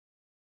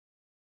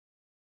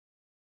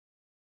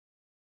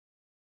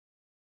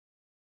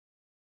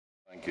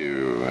Thank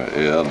you,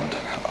 Ed.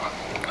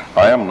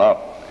 I am not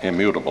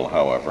immutable,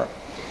 however.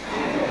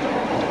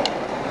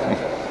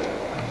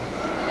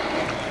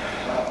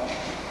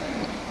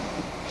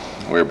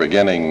 We're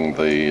beginning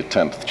the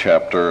 10th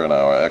chapter in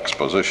our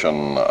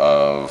exposition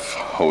of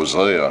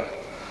Hosea,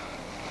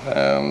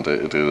 and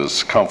it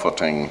is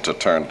comforting to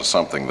turn to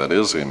something that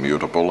is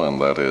immutable, and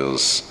that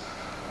is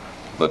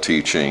the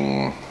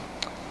teaching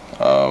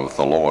of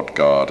the Lord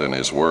God in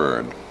His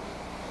Word.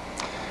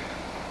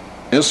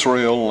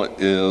 Israel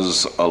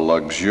is a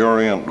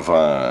luxuriant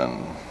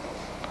vine.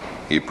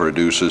 He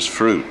produces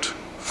fruit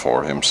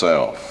for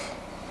himself.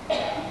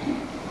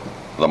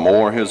 The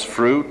more his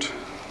fruit,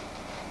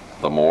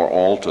 the more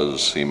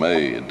altars he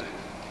made.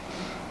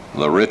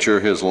 The richer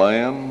his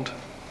land,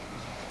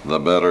 the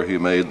better he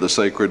made the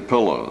sacred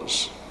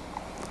pillars.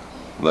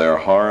 Their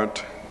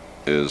heart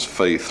is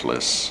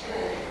faithless.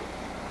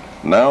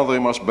 Now they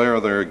must bear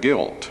their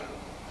guilt.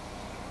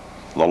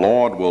 The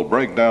Lord will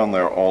break down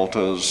their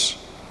altars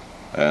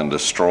and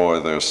destroy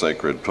their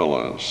sacred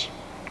pillars.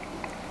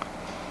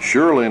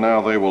 Surely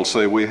now they will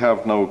say, we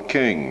have no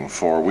king,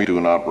 for we do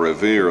not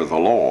revere the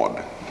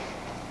Lord.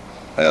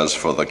 As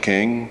for the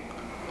king,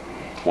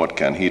 what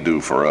can he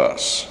do for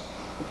us?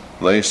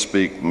 They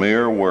speak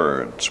mere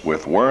words.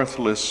 With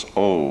worthless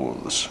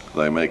oaths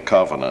they make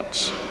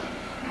covenants,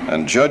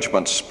 and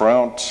judgment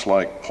sprouts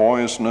like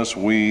poisonous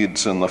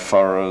weeds in the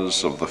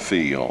furrows of the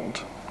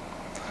field.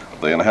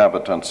 The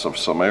inhabitants of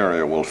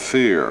Samaria will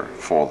fear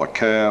for the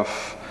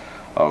calf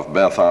of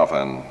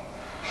Beth-aven.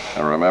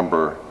 And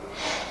remember,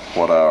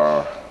 what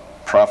our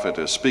prophet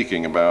is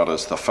speaking about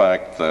is the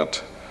fact that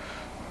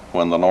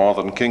when the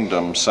northern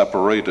kingdom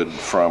separated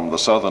from the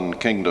southern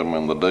kingdom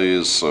in the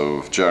days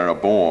of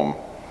Jeroboam,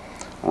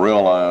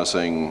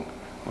 realizing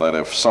that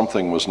if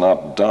something was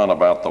not done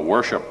about the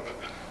worship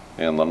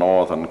in the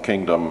northern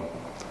kingdom,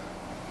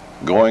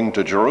 going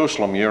to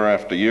Jerusalem year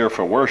after year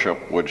for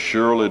worship would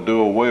surely do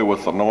away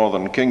with the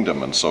northern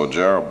kingdom. And so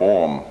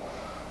Jeroboam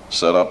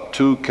set up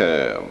two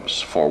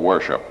calves for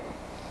worship,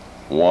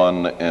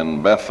 one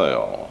in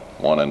Bethel,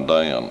 one in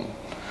Dan.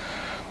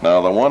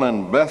 Now the one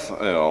in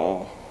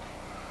Bethel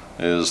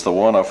is the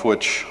one of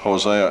which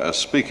Hosea is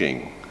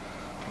speaking.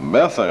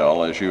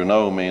 Bethel, as you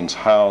know, means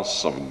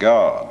house of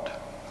God.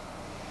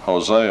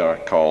 Hosea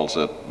calls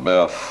it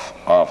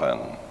Beth-aven.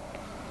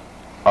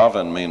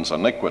 Aven means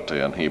iniquity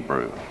in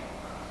Hebrew.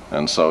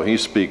 And so he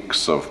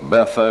speaks of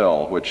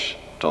Bethel, which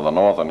to the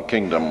northern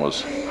kingdom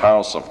was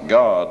house of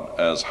God,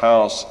 as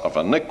house of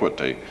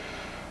iniquity,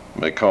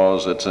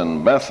 because it's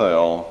in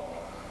Bethel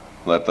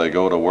that they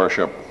go to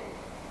worship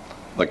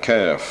the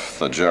calf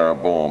that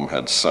Jeroboam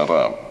had set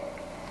up.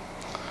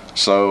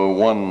 So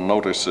one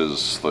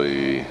notices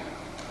the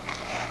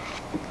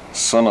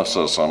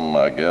cynicism,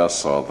 I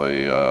guess, or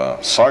the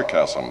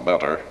sarcasm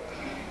better,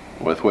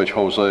 with which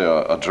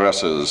Hosea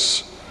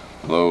addresses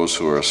those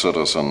who are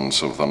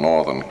citizens of the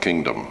northern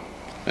kingdom.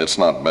 It's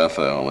not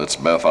Bethel, it's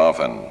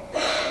Beth-aven.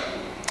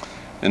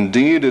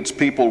 Indeed, its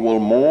people will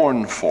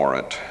mourn for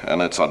it,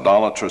 and its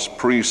idolatrous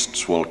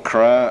priests will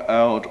cry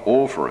out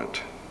over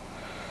it,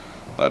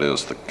 that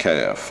is, the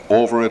calf,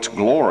 over its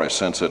glory,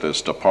 since it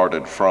has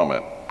departed from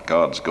it.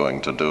 God's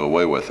going to do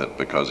away with it,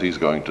 because he's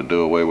going to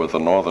do away with the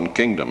northern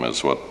kingdom,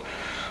 is what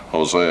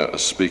Hosea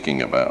is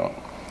speaking about.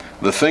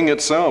 The thing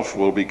itself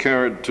will be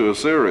carried to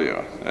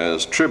Assyria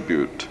as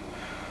tribute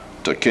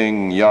to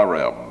King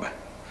Yareb.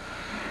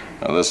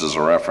 Now, this is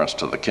a reference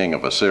to the king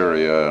of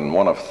Assyria, and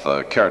one of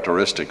the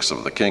characteristics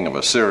of the king of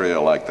Assyria,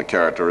 like the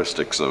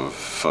characteristics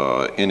of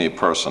any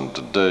person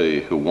today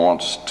who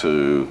wants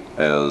to,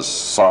 as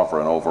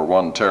sovereign over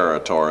one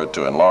territory,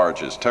 to enlarge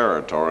his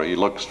territory, he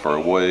looks for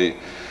a way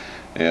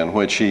in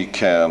which he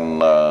can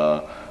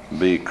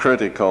be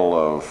critical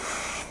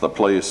of the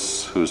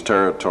place whose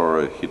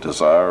territory he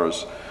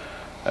desires.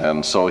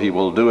 And so he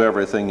will do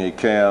everything he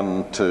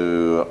can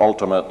to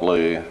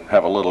ultimately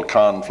have a little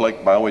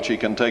conflict by which he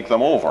can take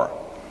them over.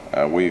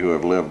 We who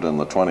have lived in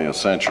the 20th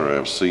century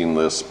have seen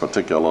this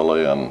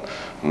particularly in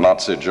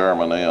Nazi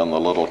Germany and the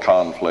little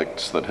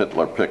conflicts that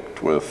Hitler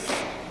picked with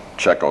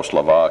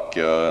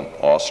Czechoslovakia and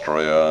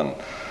Austria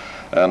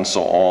and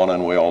so on.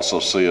 And we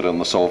also see it in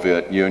the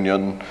Soviet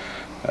Union.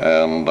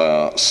 And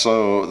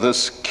so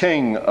this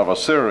king of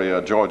Assyria,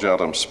 George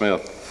Adam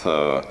Smith,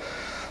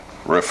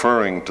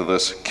 referring to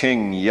this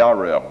King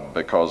Yareb,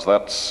 because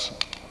that's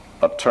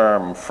a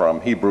term from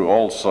Hebrew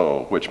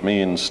also, which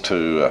means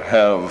to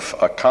have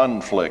a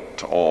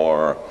conflict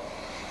or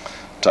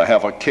to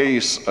have a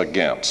case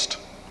against.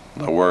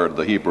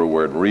 The Hebrew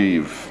word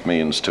reeve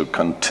means to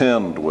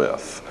contend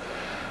with.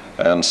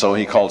 And so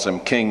he calls him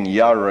King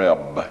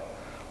Yareb,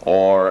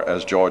 or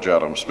as George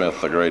Adam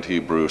Smith, the great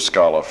Hebrew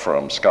scholar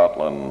from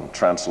Scotland,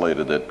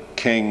 translated it,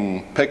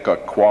 King Pick a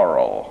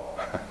Quarrel.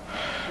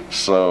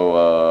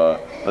 So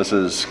this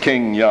is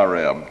King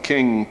Yareb,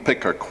 King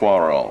Pick a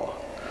Quarrel.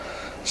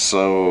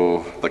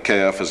 So the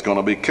calf is going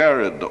to be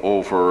carried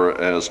over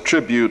as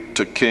tribute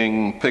to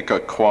King Pick a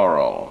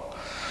Quarrel.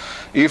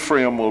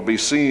 Ephraim will be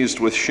seized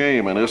with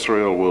shame, and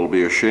Israel will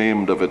be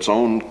ashamed of its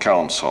own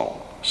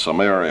counsel.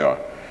 Samaria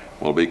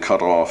will be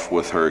cut off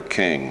with her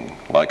king,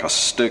 like a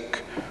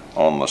stick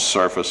on the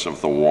surface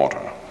of the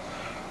water.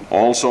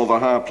 Also the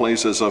high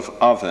places of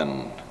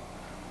Avin,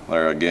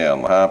 there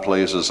again, the high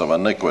places of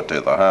iniquity,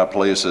 the high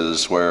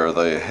places where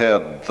they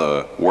had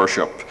the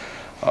worship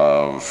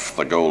of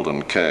the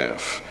golden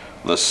calf.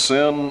 The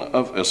sin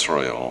of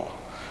Israel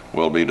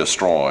will be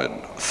destroyed.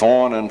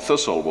 Thorn and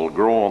thistle will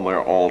grow on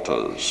their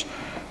altars.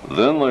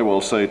 Then they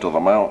will say to the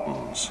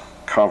mountains,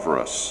 cover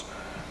us,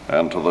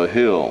 and to the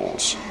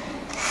hills,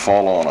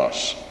 fall on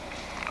us.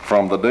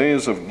 From the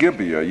days of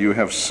Gibeah you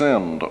have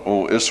sinned,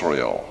 O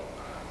Israel.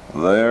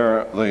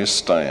 There they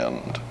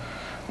stand.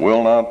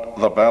 Will not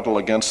the battle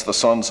against the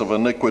sons of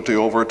iniquity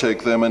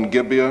overtake them in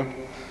Gibeah?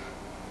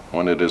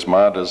 When it is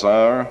my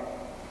desire,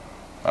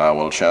 I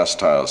will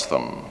chastise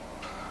them,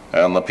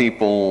 and the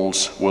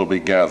peoples will be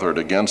gathered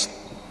against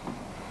them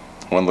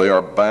when they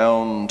are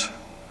bound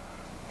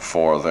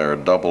for their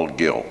double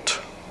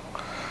guilt.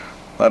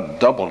 That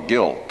double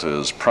guilt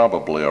is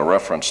probably a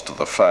reference to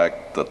the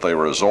fact that they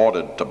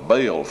resorted to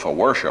Baal for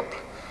worship,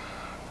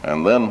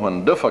 and then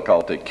when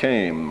difficulty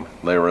came,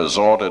 they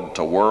resorted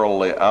to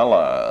worldly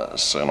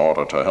allies in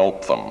order to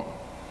help them,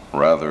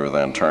 rather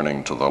than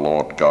turning to the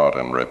Lord God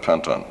in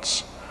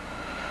repentance.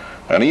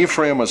 And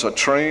Ephraim is a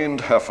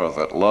trained heifer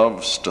that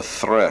loves to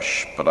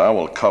thresh, but I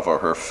will cover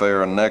her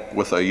fair neck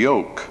with a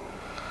yoke.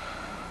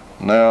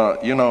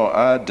 Now, you know,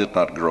 I did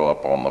not grow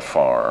up on the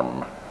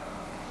farm.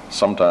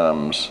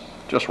 Sometimes,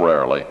 just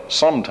rarely,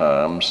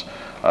 sometimes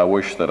I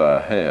wish that I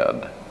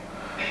had,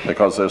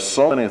 because there's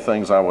so many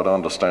things I would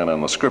understand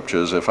in the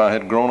scriptures if I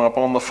had grown up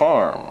on the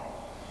farm.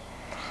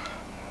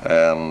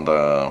 And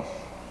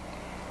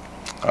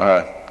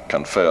I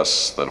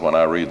confess that when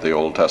I read the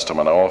Old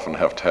Testament, I often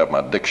have to have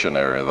my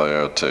dictionary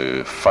there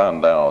to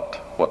find out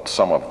what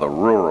some of the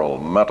rural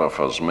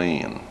metaphors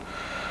mean.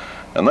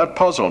 And that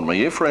puzzled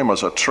me. Ephraim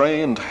is a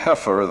trained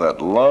heifer that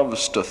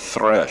loves to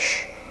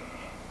thresh.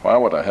 Why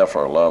would a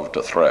heifer love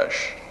to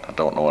thresh? I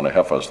don't know any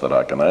heifers that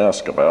I can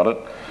ask about it.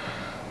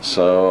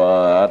 So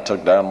I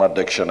took down my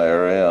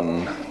dictionary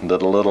and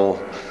did a little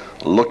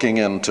looking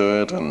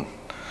into it and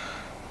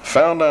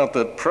found out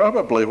that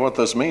probably what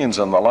this means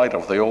in the light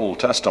of the Old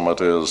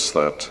Testament is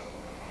that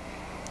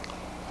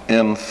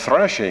in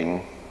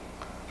threshing,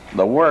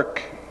 the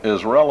work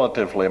is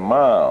relatively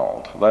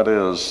mild. That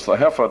is, the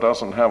heifer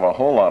doesn't have a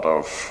whole lot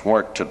of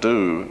work to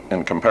do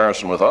in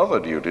comparison with other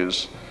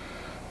duties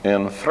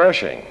in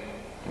threshing.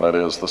 That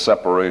is, the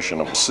separation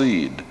of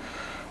seed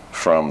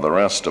from the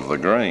rest of the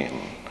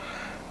grain.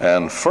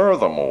 And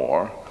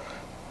furthermore,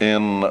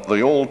 in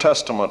the Old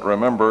Testament,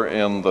 remember,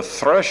 in the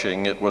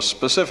threshing, it was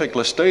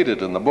specifically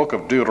stated in the book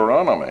of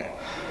Deuteronomy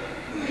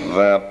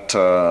that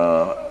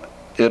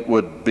it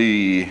would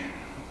be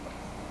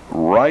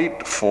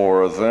right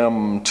for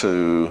them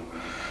to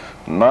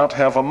not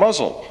have a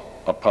muzzle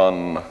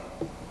upon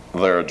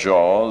their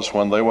jaws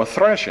when they were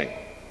threshing,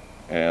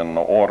 in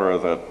order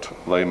that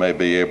they may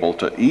be able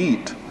to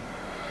eat.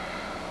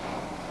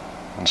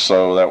 And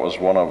so that was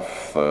one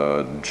of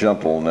the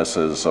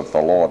gentlenesses of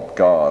the Lord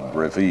God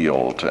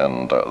revealed.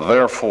 And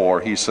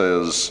therefore, he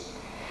says,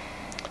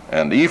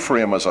 and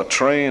Ephraim is a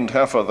trained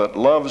heifer that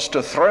loves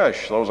to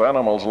thresh. Those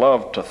animals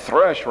loved to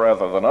thresh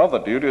rather than other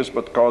duties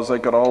because they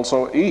could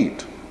also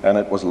eat. And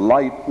it was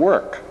light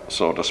work,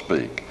 so to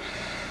speak.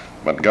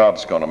 But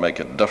God's going to make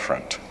it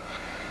different.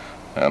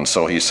 And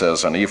so he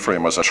says, and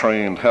Ephraim is a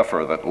trained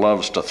heifer that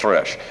loves to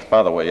thresh.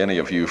 By the way, any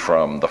of you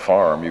from the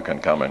farm, you can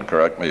come and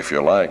correct me if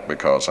you like,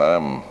 because I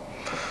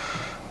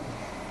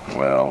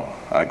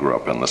grew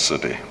up in the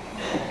city.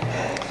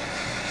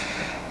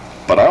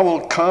 But I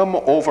will come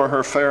over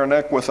her fair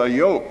neck with a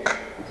yoke.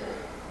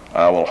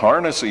 I will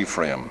harness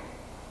Ephraim.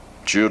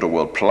 Judah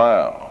will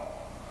plow.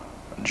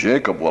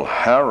 Jacob will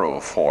harrow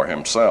for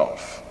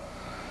himself.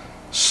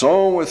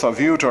 Sow with a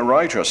view to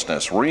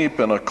righteousness, reap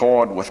in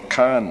accord with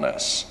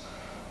kindness.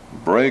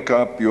 Break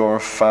up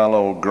your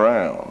fallow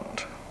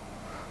ground,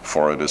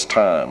 for it is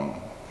time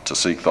to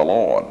seek the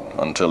Lord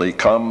until he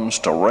comes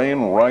to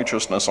rain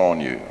righteousness on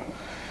you.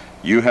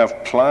 You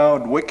have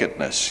plowed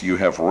wickedness, you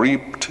have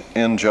reaped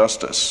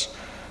injustice,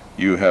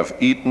 you have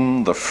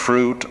eaten the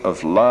fruit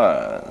of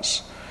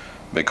lies,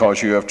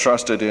 because you have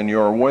trusted in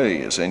your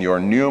ways, in your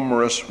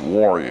numerous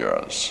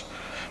warriors.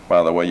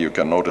 By the way, you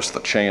can notice the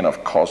chain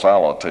of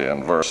causality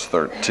in verse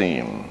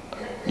 13.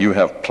 You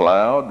have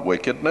plowed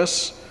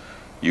wickedness,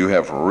 you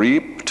have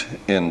reaped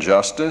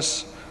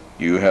injustice,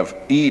 you have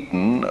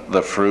eaten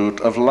the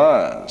fruit of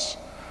lies.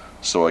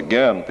 So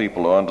again,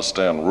 people who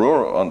understood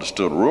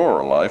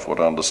rural life would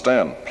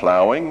understand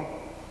plowing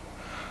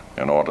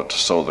in order to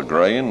sow the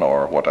grain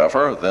or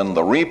whatever, then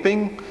the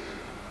reaping,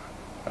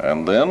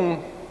 and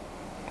then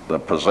the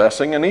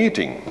possessing and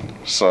eating.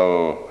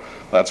 So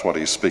that's what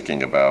he's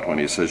speaking about when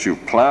he says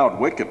you've plowed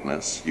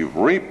wickedness, you've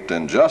reaped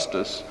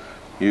injustice,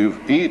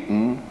 you've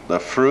eaten the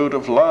fruit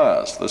of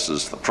lies. This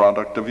is the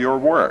product of your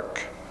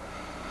work.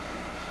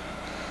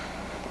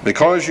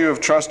 Because you have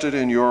trusted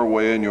in your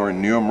way and your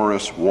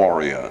numerous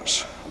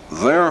warriors,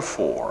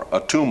 therefore a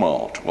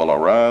tumult will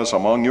arise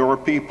among your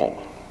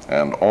people,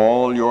 and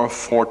all your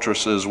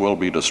fortresses will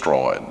be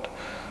destroyed,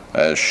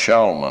 as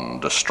Shalman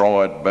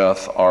destroyed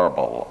Beth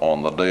Arbel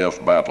on the day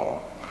of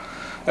battle.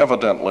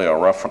 Evidently a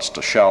reference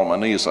to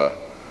Shalmaneser,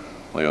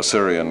 the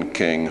Assyrian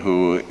king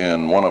who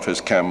in one of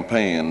his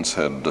campaigns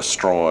had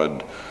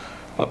destroyed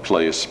the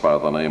place by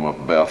the name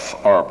of Beth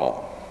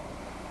Arbel.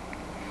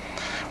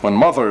 When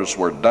mothers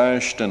were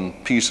dashed in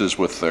pieces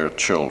with their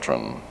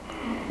children,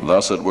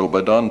 thus it will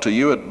be done to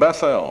you at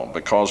Bethel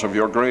because of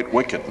your great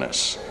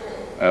wickedness.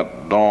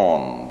 At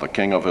dawn, the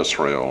king of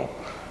Israel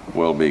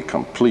will be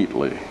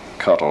completely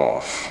cut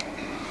off.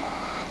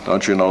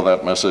 Don't you know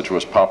that message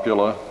was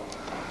popular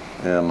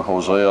in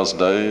Hosea's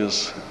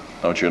days?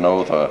 Don't you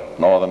know the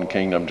northern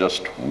kingdom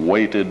just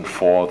waited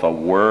for the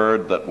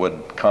word that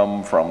would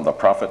come from the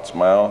prophet's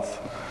mouth?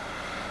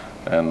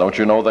 And don't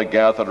you know they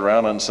gathered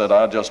around and said,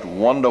 I just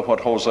wonder what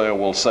Hosea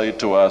will say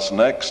to us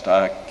next.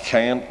 I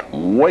can't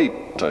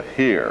wait to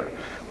hear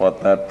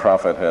what that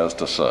prophet has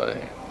to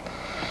say.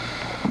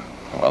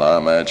 Well, I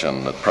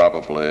imagine that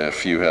probably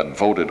if you had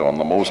voted on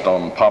the most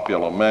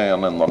unpopular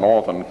man in the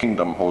northern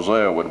kingdom,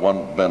 Hosea would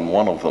have been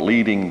one of the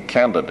leading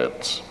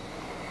candidates.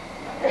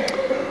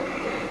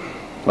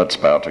 Let's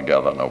bow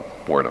together in a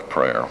word of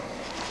prayer.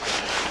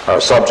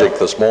 Our subject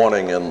this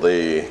morning in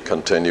the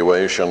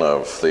continuation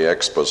of the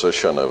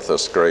exposition of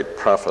this great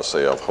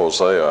prophecy of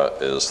Hosea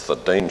is the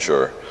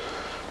danger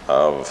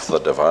of the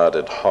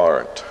divided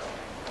heart.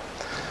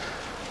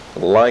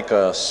 Like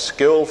a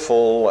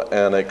skillful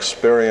and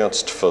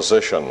experienced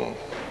physician,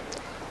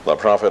 the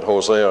prophet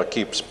Hosea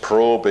keeps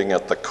probing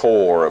at the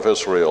core of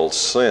Israel's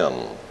sin,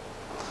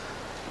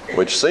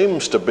 which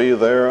seems to be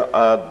their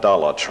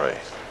idolatry.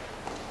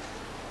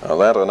 Now,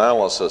 that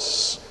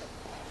analysis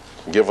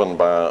given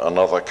by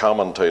another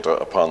commentator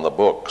upon the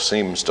book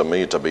seems to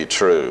me to be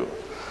true.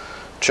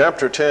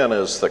 Chapter 10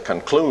 is the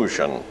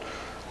conclusion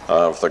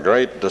of the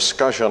great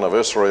discussion of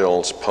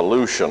Israel's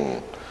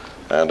pollution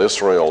and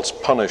Israel's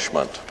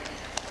punishment.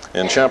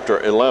 In chapter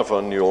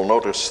 11, you'll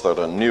notice that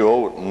a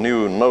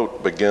new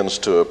note begins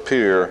to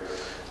appear.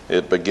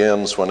 It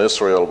begins, when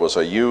Israel was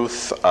a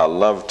youth, I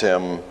loved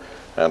him,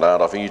 and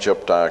out of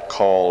Egypt I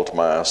called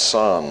my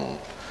son.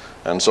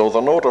 And so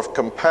the note of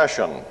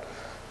compassion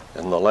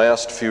in the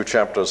last few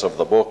chapters of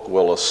the book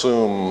will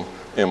assume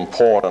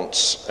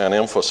importance and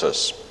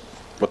emphasis.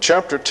 But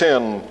chapter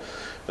 10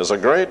 is a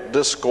great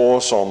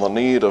discourse on the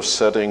need of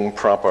setting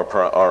proper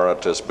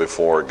priorities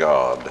before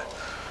God.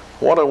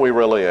 What are we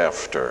really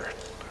after?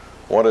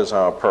 What is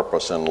our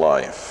purpose in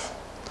life?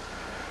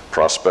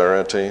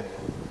 Prosperity,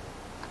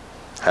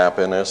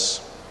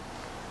 happiness,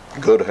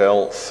 good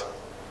health,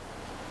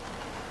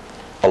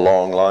 a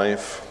long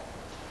life,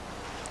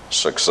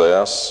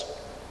 success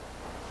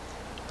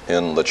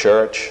in the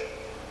church,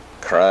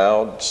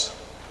 crowds,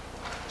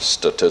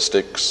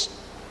 statistics,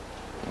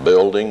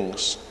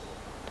 buildings.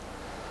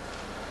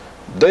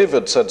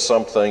 David said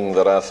something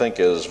that I think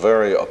is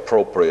very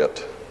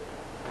appropriate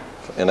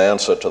in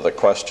answer to the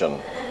question.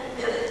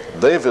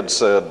 David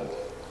said,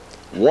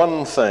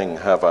 one thing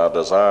have I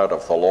desired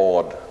of the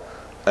Lord,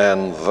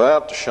 and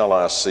that shall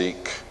I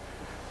seek,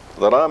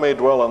 that I may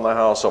dwell in the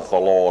house of the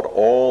Lord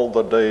all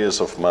the days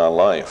of my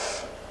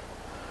life.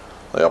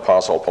 The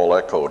Apostle Paul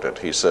echoed it.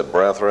 He said,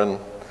 brethren,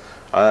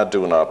 I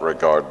do not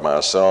regard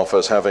myself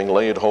as having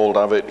laid hold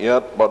of it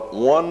yet, but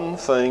one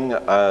thing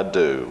I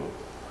do,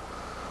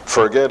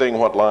 forgetting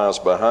what lies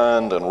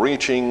behind and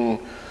reaching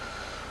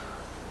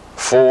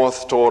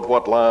forth toward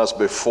what lies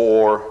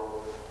before,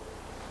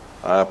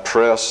 I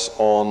press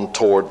on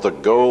toward the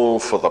goal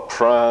for the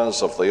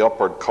prize of the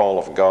upward call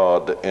of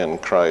God in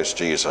Christ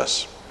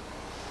Jesus.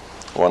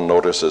 One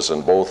notices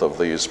in both of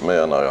these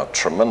men a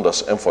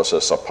tremendous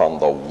emphasis upon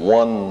the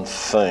one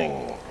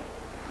thing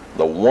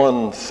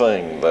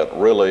that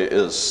really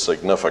is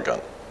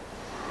significant.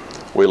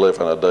 We live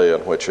in a day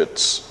in which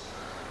it's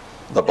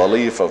the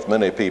belief of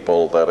many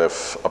people that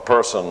if a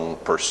person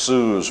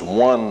pursues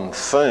one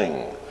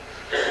thing,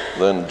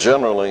 then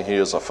generally he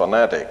is a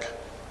fanatic.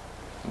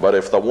 But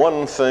if the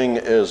one thing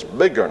is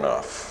big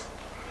enough,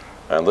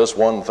 and this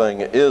one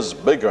thing is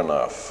big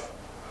enough,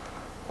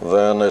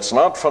 then it's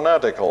not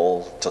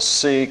fanatical to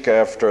seek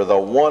after the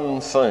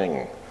one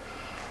thing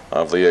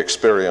of the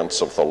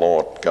experience of the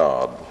Lord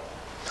God.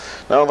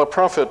 Now, the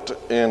prophet,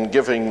 in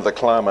giving the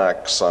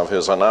climax of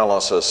his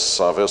analysis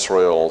of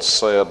Israel's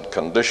sad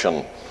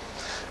condition,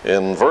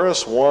 in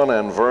verse 1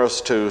 and verse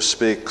 2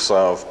 speaks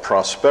of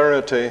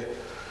prosperity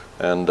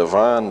and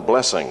divine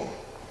blessing.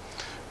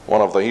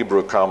 One of the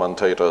Hebrew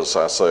commentators,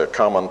 I say a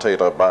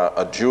commentator by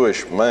a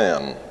Jewish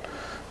man,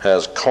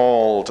 has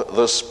called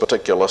this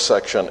particular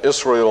section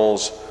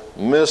Israel's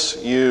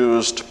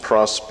misused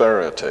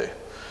prosperity.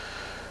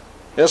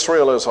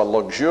 Israel is a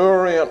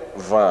luxuriant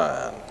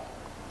vine.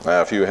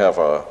 Now, if you have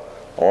an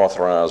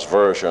authorized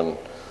version,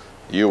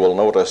 you will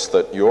notice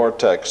that your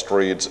text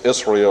reads,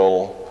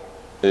 Israel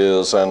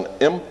is an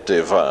empty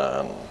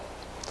vine.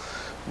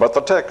 But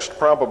the text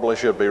probably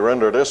should be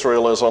rendered,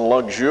 Israel is a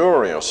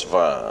luxurious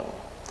vine.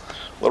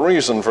 The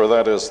reason for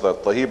that is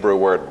that the Hebrew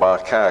word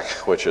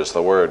bakak, which is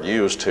the word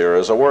used here,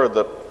 is a word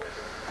that,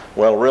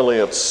 well, really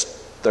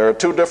it's There are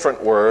two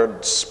different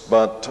words,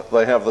 but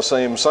they have the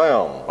same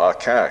sound,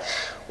 bakak.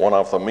 One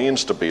of them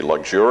means to be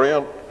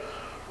luxuriant.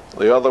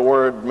 The other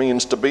word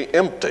means to be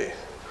empty.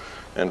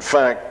 In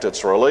fact,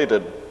 it's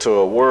related to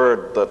a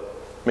word that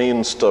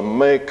means to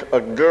make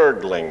a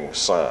gurgling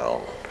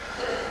sound.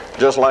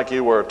 Just like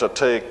you were to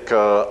take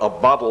a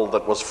bottle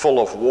that was full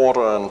of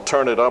water and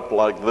turn it up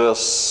like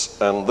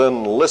this and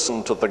then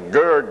listen to the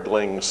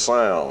gurgling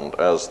sound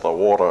as the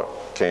water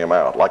came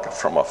out, like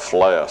from a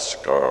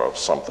flask or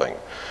something.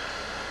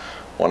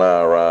 When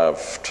I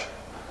arrived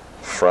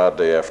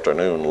Friday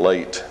afternoon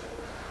late,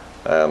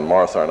 and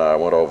Martha and I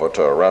went over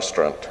to a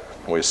restaurant,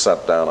 we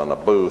sat down in a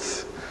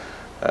booth,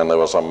 and there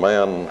was a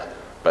man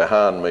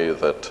behind me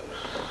that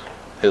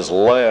his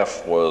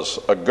laugh was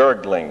a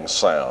gurgling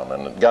sound,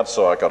 and it got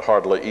so I could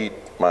hardly eat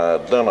my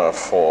dinner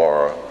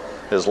for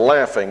his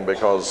laughing,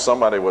 because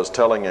somebody was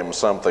telling him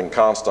something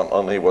constantly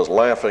and he was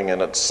laughing,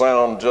 and it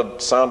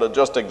sounded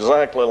just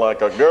exactly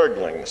like a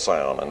gurgling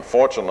sound. And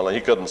fortunately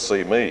he couldn't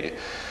see me.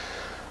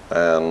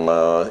 And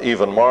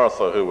even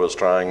Martha, who was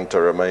trying to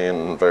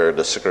remain very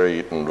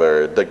discreet and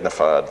very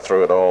dignified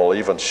through it all,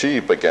 even she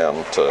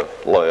began to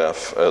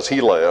laugh as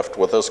he laughed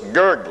with this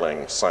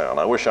gurgling sound.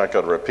 I wish I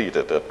could repeat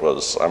it. It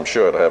was, I'm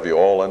sure it'd have you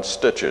all in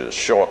stitches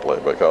shortly,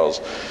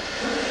 because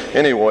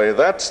anyway,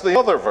 that's the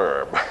other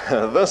verb.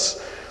 This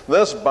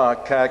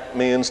bakak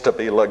means to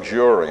be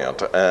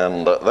luxuriant,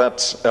 and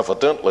that's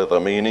evidently the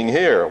meaning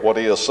here. What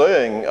he is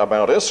saying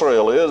about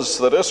Israel is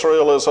that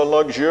Israel is a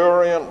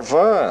luxuriant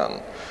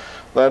vine.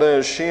 That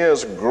is, she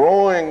is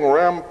growing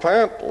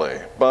rampantly,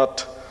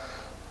 but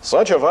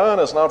such a vine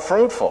is not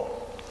fruitful.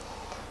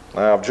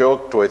 Now, I've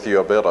joked with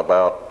you a bit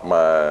about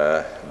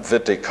my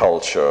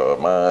viticulture,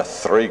 my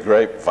 3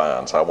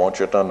 grapevines. I want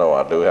you to know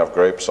I do have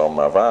grapes on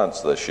my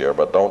vines this year,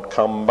 but don't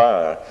come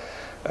by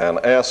and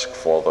ask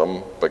for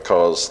them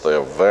because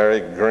they're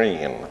very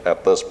green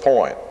at this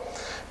point.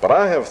 But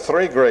I have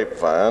 3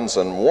 grapevines,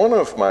 and one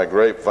of my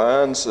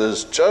grapevines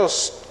is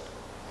just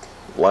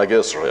like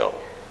Israel,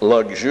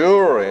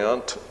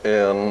 luxuriant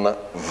in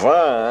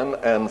vine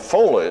and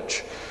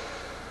foliage,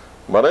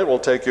 but it will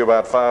take you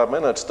about 5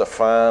 minutes to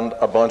find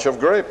a bunch of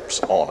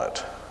grapes on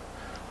it.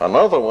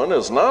 Another one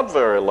is not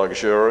very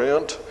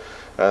luxuriant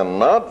and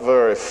not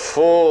very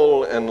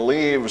full in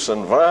leaves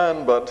and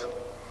vine, but,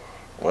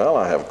 well,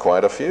 I have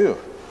quite a few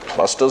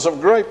clusters of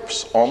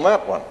grapes on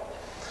that one.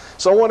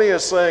 So what he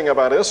is saying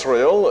about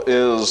Israel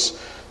is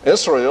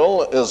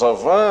a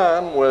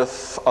vine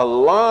with a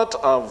lot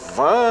of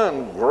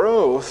vine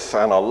growth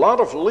and a lot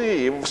of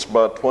leaves,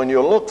 but when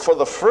you look for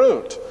the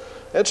fruit,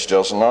 it's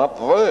just not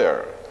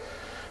there.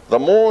 The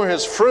more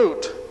his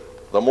fruit,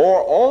 the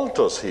more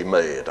altars he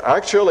made.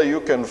 Actually,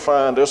 you can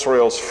find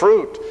Israel's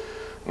fruit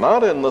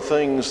not in the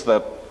things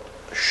that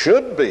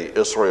should be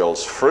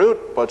Israel's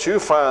fruit, but you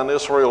find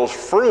Israel's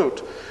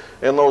fruit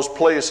in those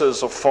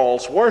places of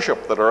false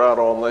worship that are out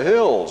on the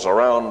hills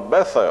around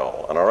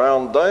Bethel and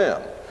around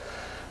Dan.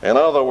 In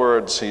other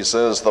words, he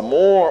says, the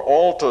more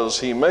altars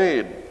he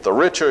made, the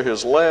richer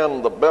his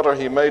land, the better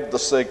he made the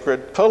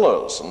sacred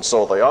pillars. And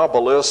so the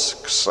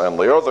obelisks and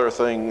the other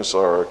things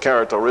are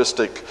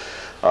characteristic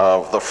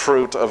of the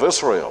fruit of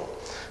Israel.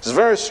 It's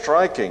very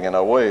striking in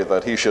a way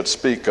that he should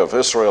speak of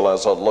Israel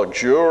as a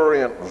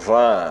luxuriant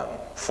vine,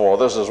 for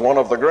this is one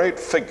of the great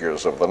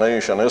figures of the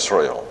nation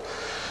Israel.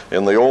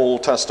 In the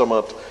Old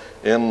Testament,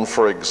 in,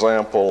 for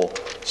example,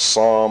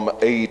 Psalm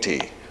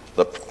 80,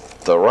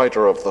 the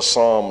writer of the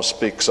psalm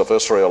speaks of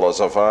Israel as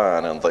a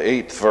vine. In the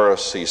 8th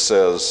verse, he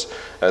says,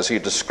 as he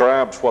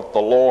describes what the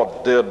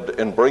Lord did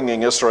in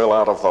bringing Israel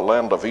out of the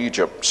land of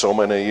Egypt so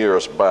many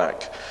years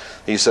back,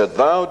 he said,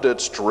 "Thou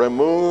didst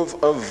remove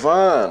a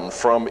vine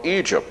from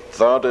Egypt.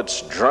 Thou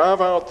didst drive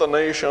out the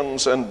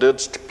nations and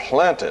didst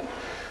plant it."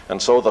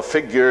 And so the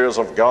figures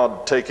of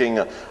God taking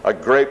a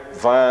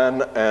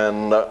grapevine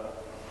and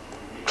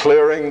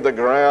clearing the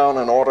ground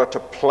in order to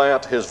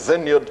plant his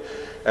vineyard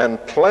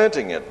and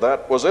planting it,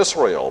 that was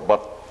Israel.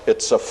 But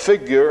it's a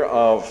figure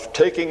of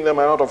taking them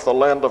out of the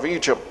land of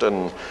Egypt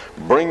and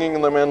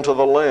bringing them into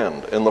the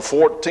land. In the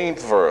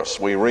 14th verse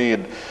we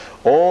read,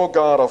 "O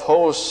God of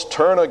hosts,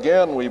 turn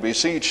again, we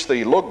beseech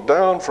thee, look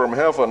down from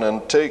heaven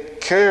and take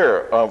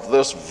care of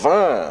this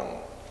vine,"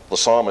 the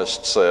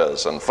psalmist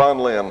says. And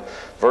finally in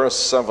verse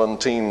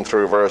 17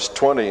 through verse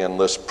 20 in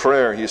this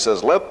prayer, he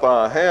says, "Let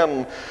thy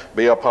hand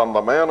be upon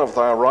the man of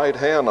thy right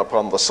hand,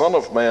 upon the Son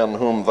of Man,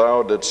 whom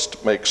thou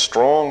didst make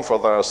strong for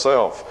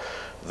thyself.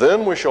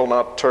 Then we shall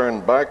not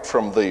turn back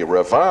from thee.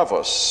 Revive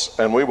us,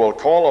 and we will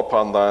call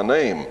upon thy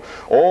name.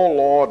 O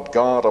Lord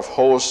God of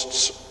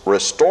hosts,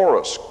 restore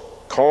us.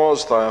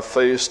 Cause thy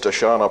face to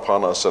shine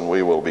upon us, and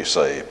we will be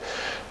saved."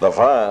 The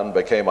vine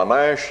became a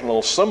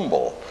national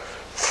symbol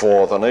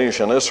for the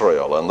nation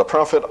Israel. And the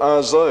prophet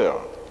Isaiah,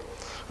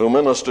 who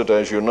ministered,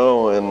 as you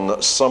know,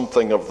 in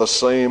something of the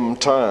same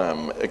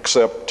time,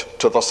 except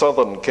to the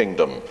southern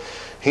kingdom,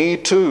 he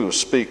too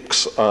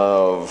speaks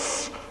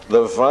of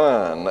the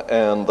vine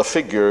and the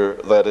figure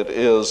that it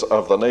is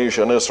of the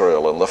nation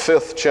Israel. In the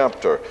 5th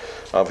chapter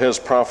of his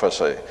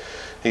prophecy,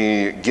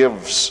 he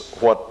gives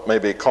what may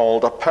be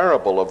called a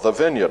parable of the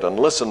vineyard. And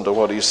listen to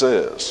what he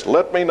says.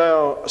 Let me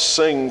now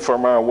sing for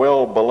my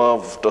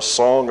well-beloved a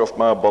song of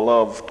my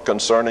beloved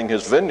concerning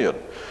his vineyard.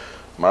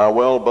 My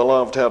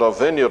well-beloved had a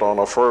vineyard on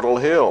a fertile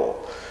hill,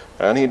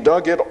 and he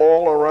dug it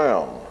all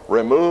around,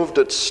 removed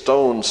its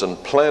stones,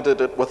 and planted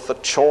it with the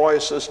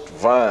choicest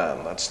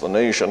vine. That's the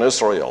nation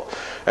Israel.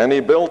 And he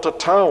built a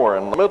tower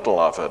in the middle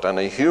of it, and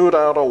he hewed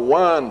out a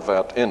wine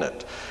vat in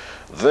it.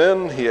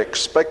 Then he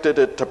expected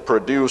it to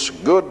produce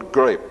good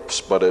grapes,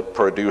 but it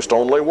produced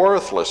only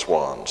worthless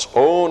ones.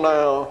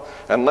 Now,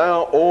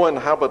 O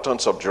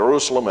inhabitants of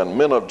Jerusalem and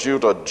men of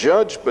Judah,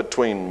 judge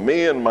between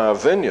me and my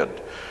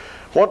vineyard.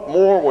 What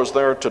more was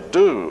there to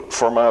do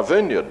for my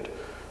vineyard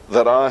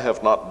that I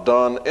have not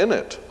done in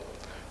it?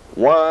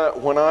 Why,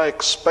 when I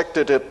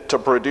expected it to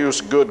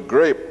produce good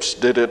grapes,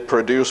 did it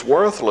produce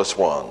worthless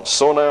ones?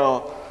 So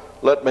now,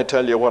 let me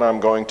tell you what I'm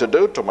going to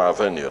do to my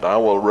vineyard. I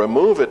will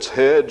remove its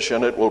hedge,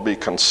 and it will be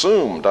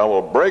consumed. I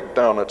will break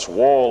down its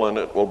wall, and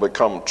it will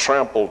become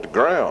trampled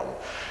ground.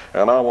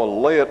 And I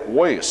will lay it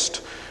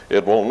waste.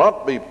 It will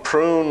not be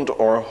pruned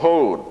or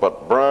hoed,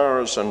 but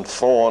briars and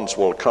thorns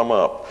will come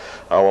up.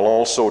 I will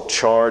also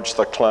charge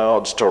the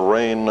clouds to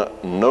rain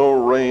no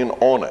rain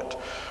on it.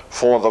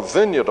 For the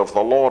vineyard of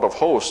the Lord of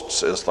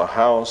hosts is the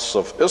house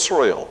of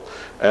Israel,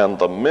 and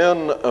the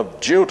men of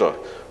Judah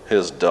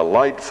his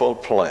delightful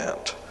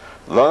plant.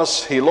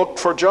 Thus he looked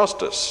for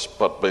justice,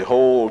 but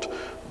behold,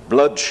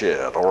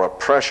 bloodshed or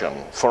oppression,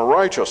 for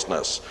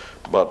righteousness,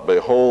 but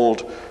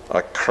behold,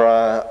 a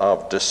cry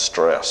of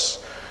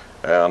distress.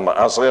 And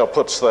Isaiah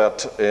puts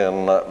that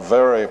in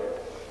very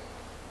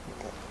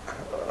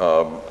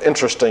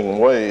interesting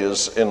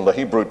ways in the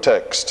Hebrew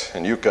text,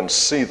 and you can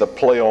see the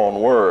play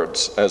on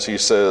words as he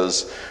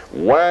says,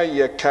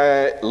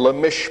 Wayakai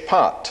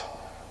lemishpat,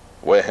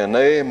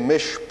 wehene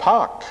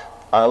mishpak.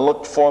 I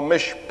looked for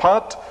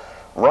mishpat,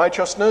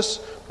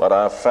 righteousness, but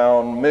I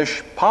found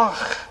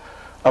mishpach,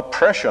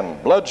 oppression,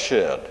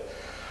 bloodshed.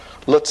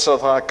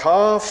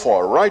 Litzadaka,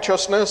 for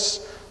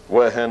righteousness,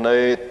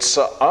 wehene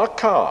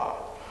tza'aka.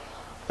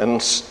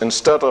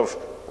 Instead of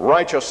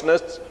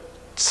righteousness,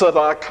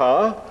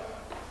 tzedakah,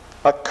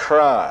 a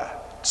cry,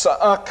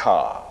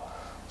 tza'aka.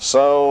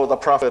 So the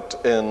prophet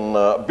in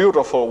a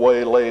beautiful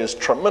way lays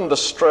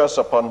tremendous stress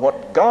upon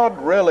what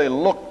God really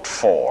looked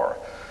for.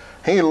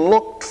 He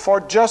looked for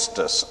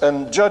justice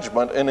and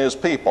judgment in his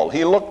people.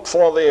 He looked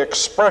for the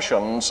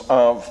expressions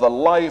of the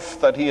life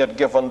that he had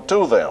given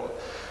to them.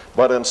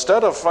 But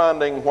instead of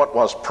finding what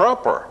was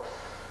proper,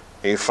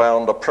 he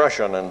found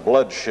oppression and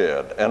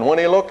bloodshed. And when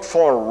he looked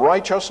for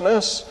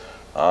righteousness,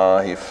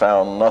 he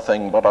found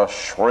nothing but a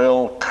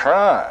shrill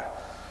cry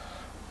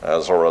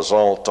as a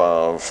result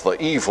of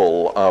the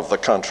evil of the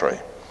country.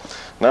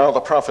 Now the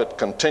prophet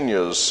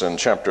continues in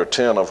chapter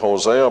 10 of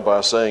Hosea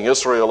by saying,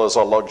 Israel is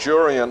a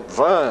luxuriant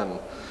vine.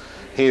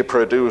 He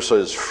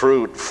produces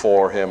fruit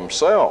for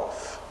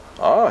himself.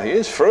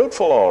 He's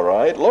fruitful, all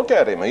right. Look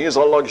at him. He's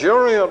a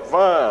luxuriant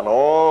vine.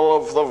 All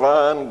of the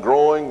vine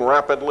growing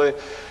rapidly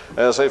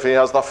as if he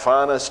has the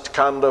finest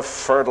kind of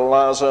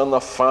fertilizer and the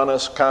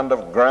finest kind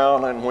of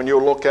ground. And when you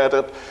look at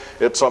it,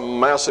 it's a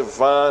massive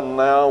vine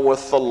now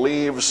with the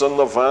leaves and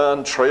the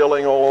vine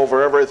trailing all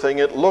over everything.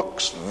 It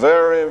looks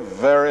very,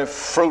 very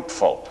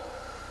fruitful.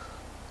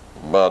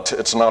 But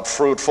it's not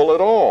fruitful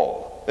at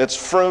all. It's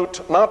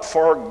fruit not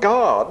for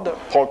God,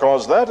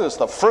 because that is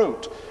the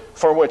fruit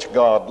for which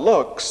God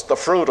looks, the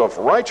fruit of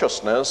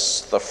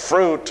righteousness, the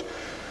fruit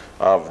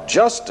of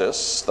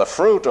justice, the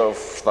fruit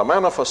of the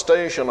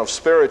manifestation of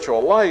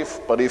spiritual life,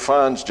 but he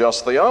finds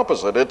just the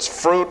opposite. It's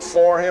fruit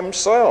for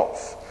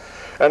himself.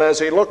 And as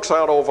he looks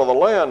out over the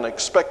land,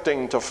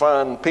 expecting to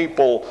find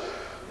people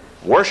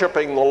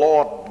worshiping the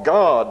Lord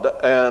God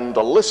and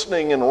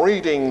listening and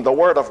reading the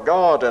Word of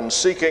God and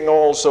seeking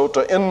also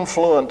to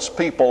influence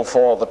people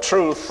for the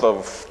truth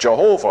of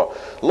Jehovah,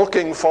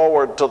 looking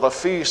forward to the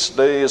feast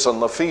days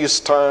and the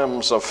feast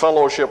times of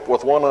fellowship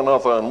with one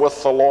another and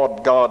with the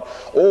Lord God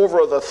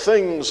over the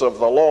things of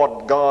the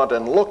Lord God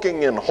and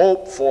looking in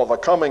hope for the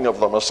coming of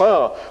the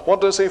Messiah,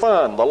 what does he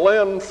find? The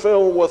land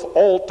filled with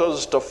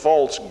altars to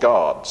false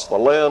gods, the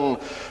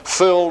land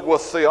filled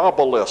with the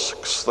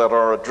obelisks that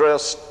are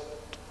addressed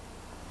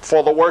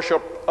for the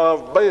worship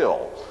of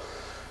Baal.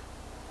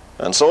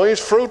 And so he's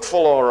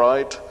fruitful, all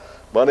right,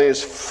 but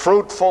he's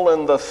fruitful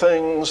in the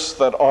things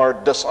that are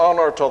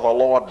dishonor to the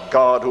Lord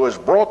God, who has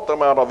brought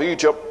them out of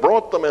Egypt,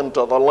 brought them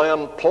into the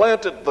land,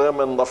 planted them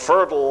in the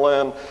fertile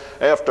land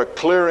after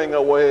clearing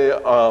away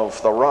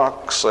of the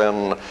rocks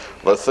and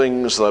the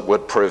things that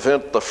would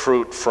prevent the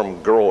fruit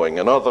from growing.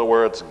 In other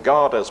words,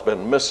 God has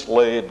been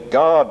mislaid.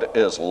 God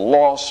is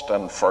lost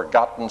and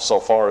forgotten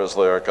so far as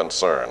they are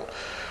concerned.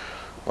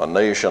 The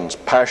nation's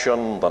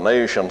passion, the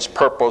nation's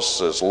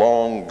purpose is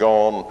long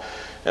gone.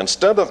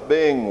 Instead of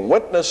being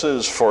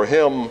witnesses for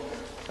him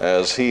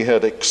as he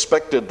had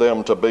expected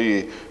them to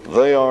be,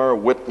 they are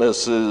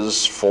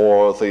witnesses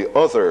for the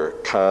other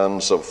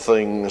kinds of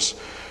things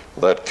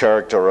that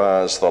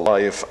characterize the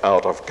life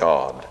out of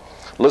God.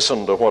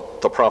 Listen to what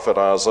the prophet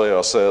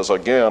Hosea says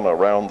again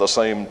around the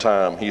same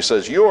time. He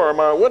says, "You are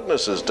my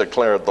witnesses,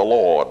 declared the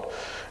Lord,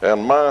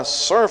 and my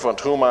servant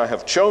whom I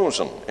have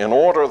chosen, in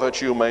order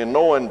that you may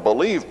know and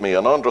believe me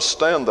and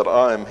understand that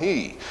I am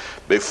he.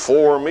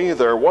 Before me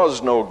there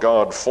was no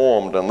God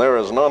formed, and there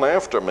is none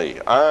after me.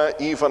 I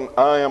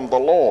am the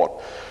Lord,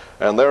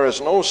 and there is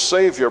no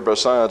Savior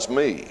besides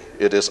me.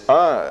 It is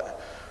I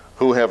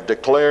who have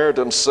declared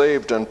and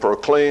saved and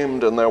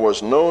proclaimed, and there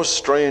was no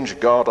strange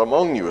God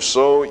among you.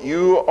 So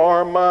you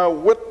are my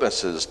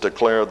witnesses,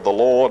 declared the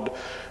Lord,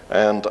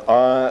 and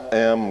I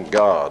am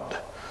God."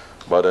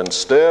 But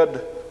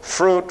instead,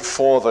 fruit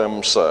for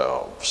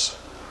themselves.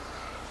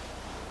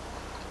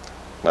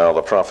 Now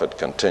the prophet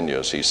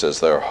continues. He says,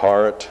 their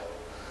heart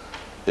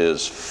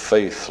is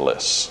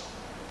faithless.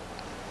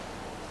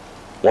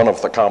 One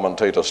of the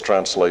commentators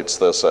translates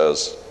this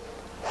as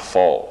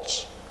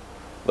false.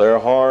 Their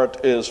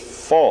heart is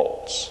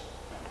false.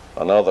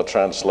 Another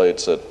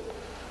translates it,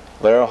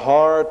 their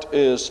heart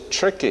is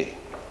tricky.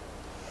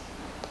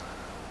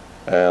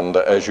 And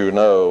as you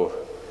know,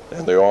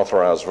 in the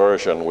Authorized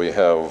Version, we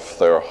have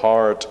their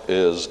heart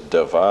is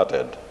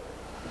divided.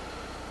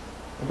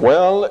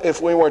 Well,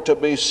 if we were to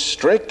be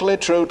strictly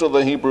true to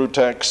the Hebrew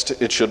text,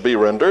 it should be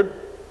rendered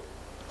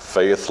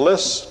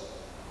faithless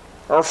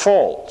or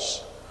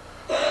false.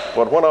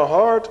 But when a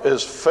heart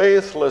is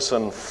faithless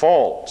and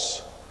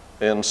false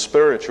in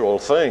spiritual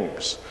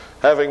things,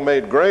 having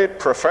made great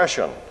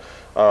profession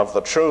of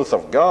the truth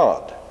of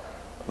God,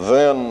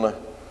 then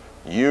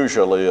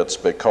usually it's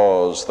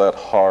because that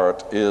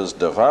heart is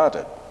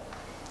divided.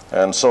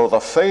 And so the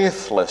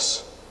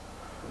faithless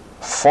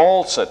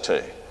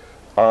falsity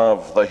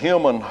of the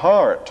human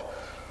heart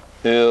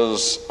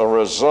is a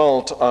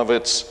result of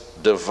its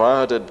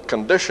divided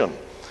condition.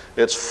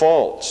 It's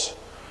false.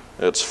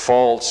 It's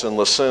false in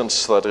the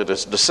sense that it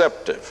is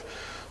deceptive.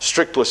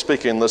 Strictly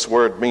speaking, this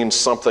word means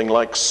something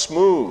like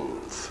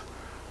smooth,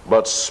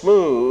 but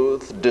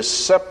smooth,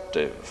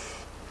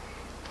 deceptive.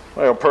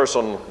 A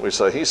person, we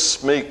say, he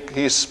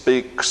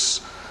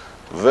speaks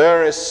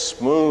very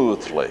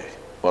smoothly,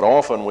 but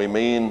often we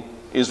mean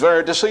he's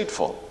very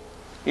deceitful.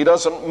 He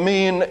doesn't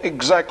mean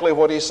exactly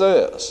what he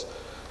says.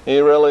 He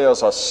really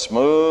is a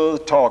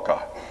smooth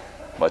talker,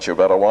 but you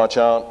better watch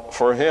out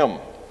for him.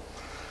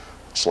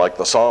 It's like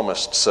the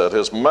psalmist said,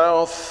 his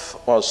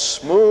mouth was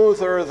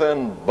smoother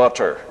than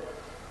butter,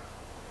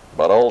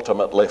 but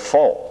ultimately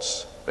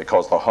false,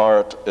 because the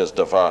heart is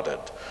divided.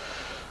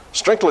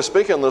 Strictly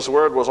speaking, this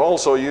word was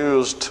also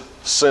used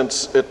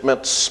since it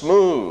meant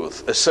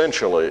smooth,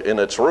 essentially, in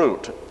its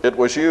root. It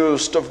was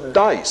used of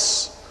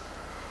dice,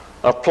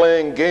 of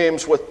playing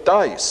games with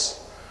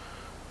dice.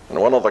 And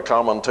one of the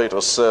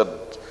commentators said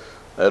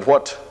that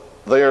what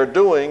they are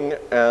doing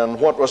and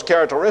what was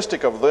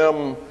characteristic of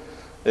them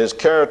is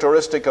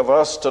characteristic of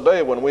us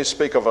today. When we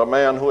speak of a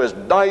man who is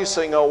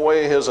dicing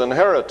away his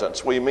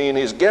inheritance, we mean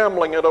he's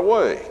gambling it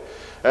away.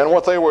 And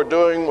what they were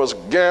doing was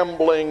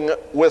gambling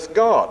with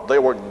God. They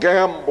were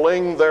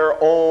gambling their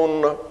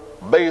own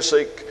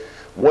basic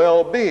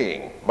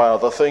well-being by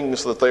the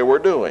things that they were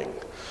doing.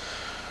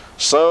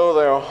 So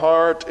their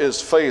heart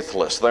is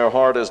faithless. Their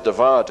heart is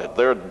divided.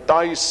 They're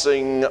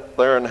dicing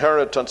their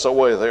inheritance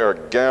away. They are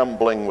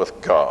gambling with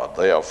God.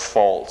 They have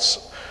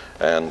false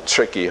and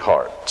tricky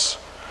hearts.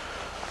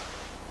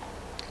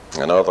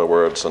 In other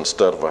words,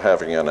 instead of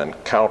having an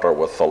encounter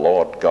with the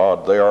Lord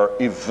God, they are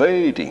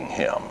evading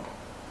Him.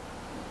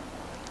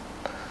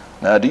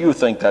 Now, do you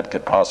think that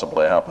could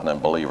possibly happen in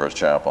Believer's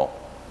Chapel?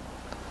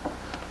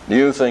 Do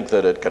you think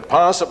that it could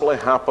possibly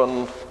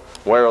happen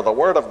where the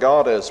Word of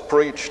God is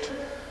preached,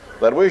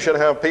 that we should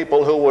have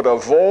people who would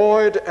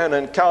avoid an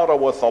encounter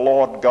with the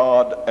Lord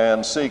God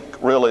and seek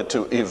really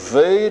to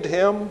evade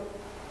Him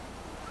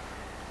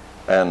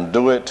and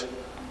do it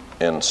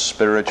in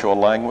spiritual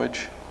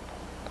language?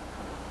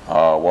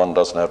 One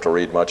doesn't have to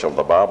read much of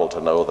the Bible to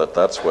know that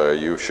that's where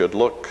you should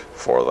look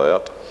for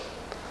that.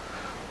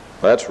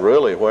 That's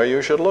really where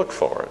you should look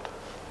for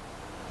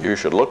it. You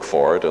should look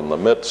for it in the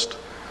midst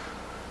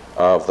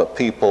of the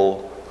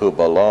people who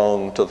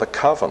belong to the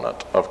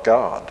covenant of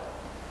God.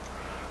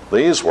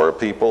 These were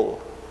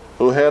people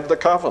who had the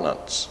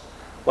covenants.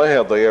 They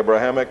had the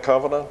Abrahamic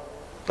covenant.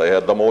 They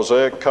had the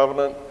Mosaic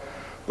covenant.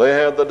 They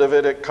had the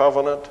Davidic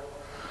covenant.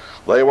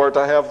 They were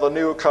to have the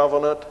new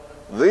covenant.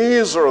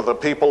 These are the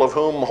people of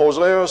whom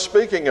Hosea is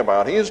speaking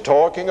about. He's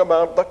talking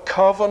about the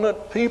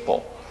covenant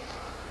people.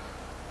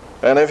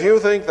 And if you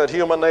think that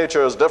human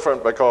nature is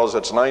different because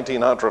it's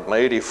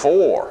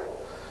 1984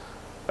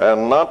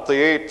 and not the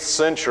 8th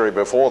century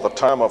before the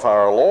time of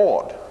our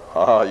Lord,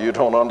 you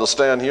don't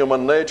understand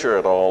human nature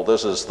at all.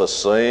 This is the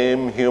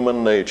same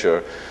human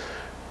nature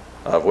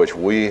of which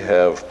we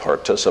have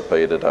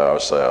participated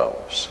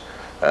ourselves.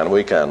 And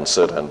we can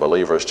sit in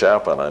Believer's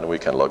Chapel and we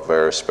can look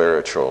very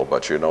spiritual,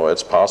 but you know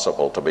it's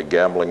possible to be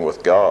gambling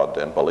with God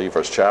in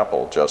Believer's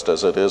Chapel just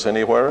as it is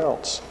anywhere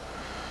else.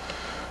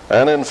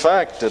 And in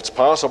fact, it's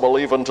possible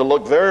even to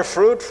look very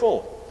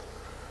fruitful.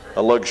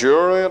 A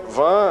luxuriant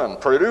vine,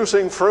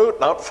 producing fruit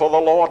not for the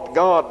Lord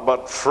God,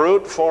 but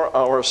fruit for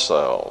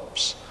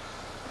ourselves.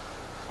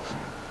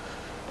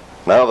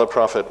 Now the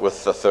prophet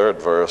with the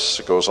third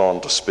verse goes on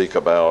to speak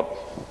about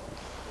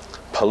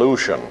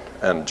pollution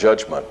and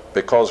judgment,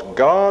 because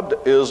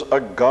God is a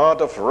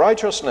God of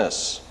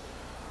righteousness.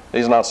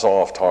 He's not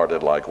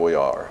soft-hearted like we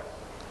are.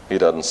 He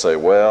doesn't say,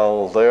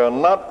 well, they're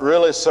not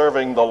really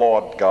serving the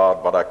Lord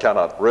God, but I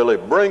cannot really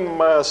bring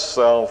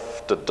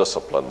myself to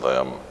discipline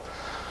them.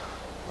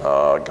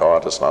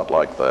 God is not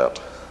like that,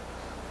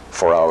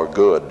 for our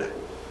good.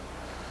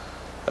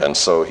 And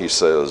so he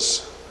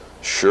says,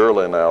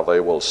 surely now they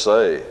will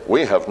say,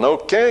 we have no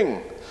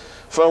king,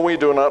 for we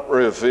do not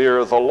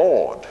revere the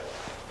Lord.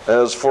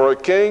 As for a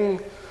king,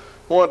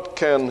 what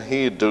can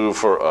he do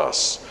for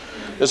us?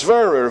 It's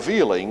very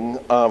revealing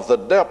of the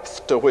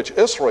depth to which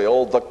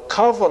Israel, the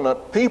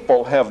covenant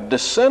people, have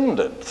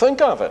descended.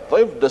 Think of it.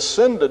 They've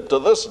descended to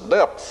this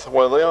depth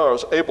where they are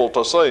able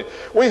to say,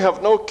 we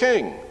have no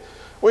king.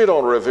 We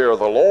don't revere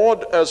the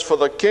Lord. As for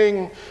the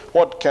king,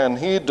 what can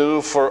he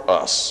do for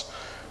us?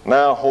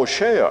 Now,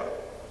 Hosea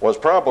was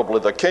probably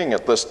the king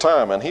at this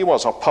time, and he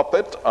was a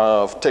puppet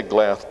of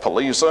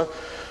Tiglath-Pileser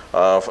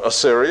of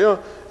Assyria,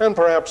 and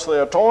perhaps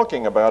they're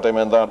talking about him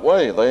in that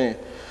way.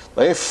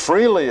 They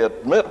freely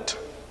admit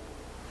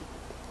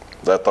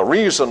that the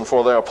reason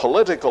for their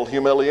political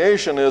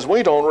humiliation is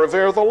we don't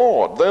revere the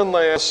Lord. Then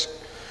they ask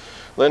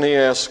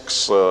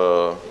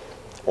the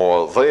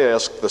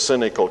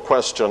cynical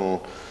question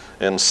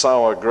in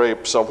sour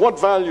grapes of what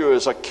value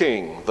is a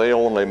king? They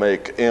only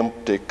make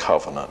empty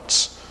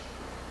covenants.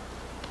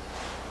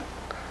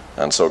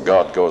 And so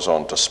God goes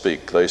on to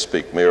speak. They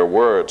speak mere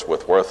words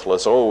with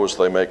worthless oaths.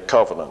 They make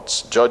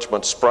covenants.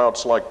 Judgment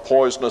sprouts like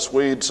poisonous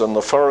weeds in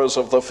the furrows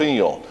of the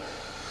field.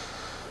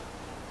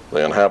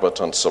 The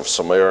inhabitants of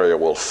Samaria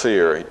will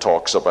fear. He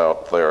talks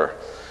about their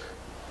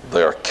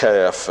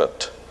calf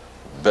at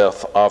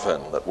Beth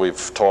Aven that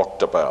we've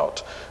talked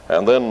about.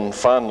 And then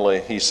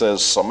finally he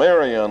says,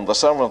 Samaria in the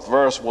 7th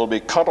verse will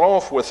be cut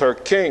off with her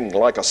king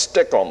like a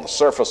stick on the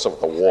surface of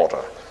the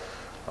water.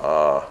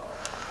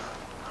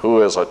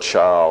 Who as a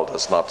child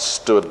has not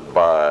stood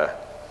by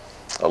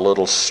a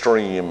little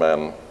stream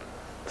and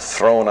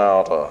thrown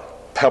out a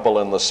pebble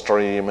in the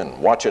stream and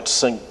watch it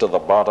sink to the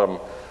bottom,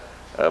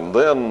 and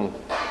then,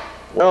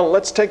 well,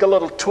 let's take a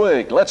little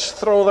twig, let's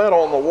throw that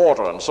on the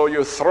water. And so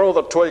you throw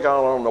the twig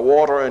out on the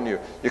water and you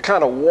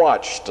kind of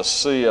watch to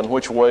see in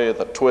which way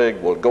the twig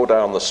will go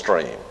down the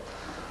stream.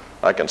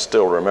 I can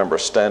still remember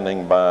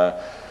standing by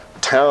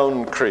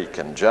Town Creek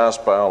in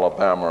Jasper,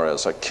 Alabama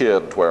as a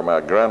kid where my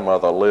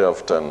grandmother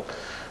lived, and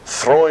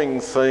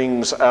throwing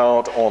things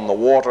out on the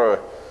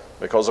water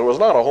because there was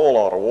not a whole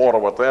lot of water,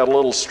 but they had a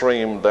little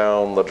stream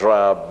down the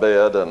dry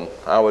bed, and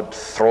I would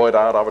throw it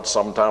out. I would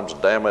sometimes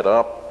dam it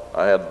up.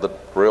 I had the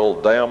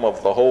real dam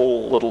of the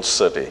whole little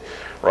city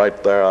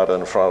right there out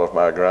in front of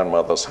my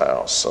grandmother's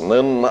house. And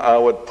then I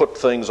would put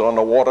things on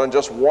the water and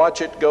just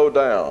watch it go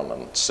down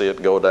and see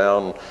it go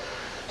down.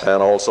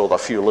 And also the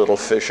few little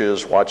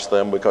fishes, watch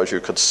them because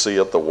you could see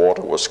it, the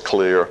water was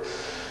clear.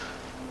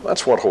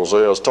 That's what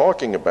Hosea is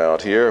talking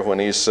about here when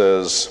he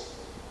says,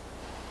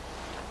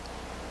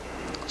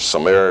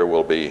 Samaria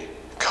will be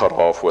cut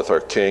off with her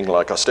king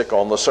like a stick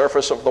on the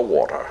surface of the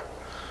water,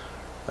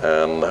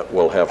 and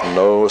will have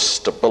no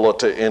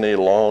stability any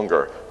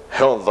longer.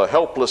 The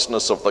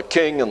helplessness of the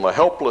king and the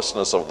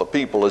helplessness of the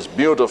people is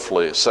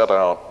beautifully set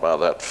out by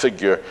that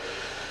figure.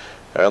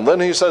 And then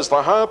he says,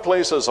 the high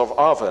places of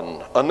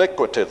Aven,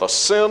 iniquity, the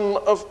sin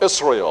of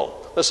Israel.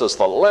 This is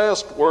the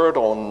last word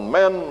on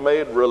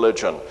man-made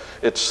religion.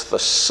 It's the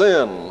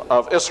sin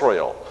of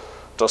Israel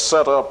to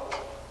set up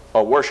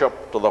a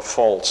worship to the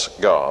false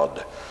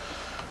god.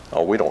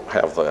 No, we don't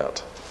have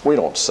that. We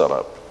don't set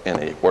up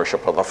any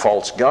worship of the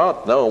false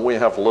god. No, we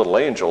have little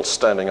angels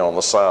standing on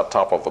the side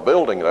top of a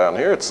building down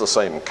here. It's the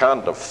same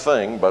kind of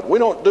thing, but we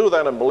don't do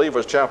that in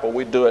Believer's Chapel.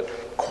 We do it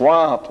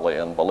quietly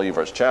in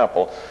Believer's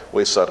Chapel.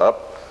 We set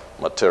up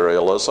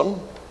materialism,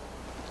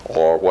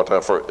 or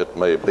whatever it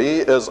may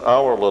be, as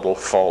our little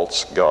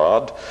false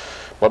god.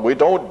 But we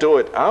don't do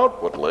it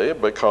outwardly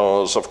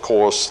because, of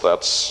course,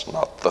 that's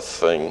not the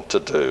thing to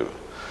do.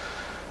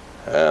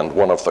 And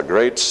one of the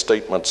great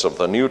statements of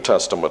the New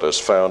Testament is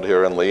found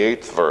here in the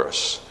 8th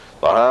verse.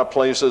 The high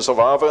places of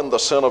Aven, the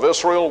sin of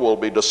Israel, will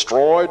be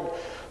destroyed.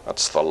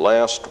 That's the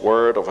last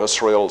word of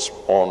Israel's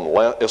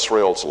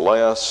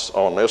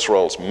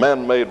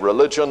man-made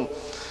religion.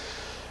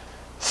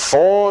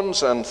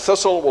 Thorns and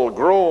thistle will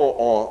grow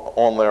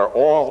on their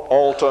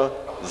altar.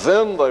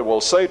 Then they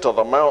will say to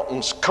the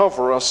mountains,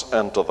 cover us,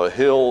 and to the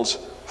hills,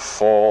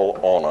 fall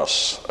on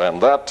us.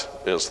 And that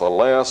is the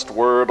last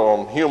word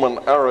on human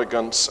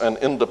arrogance and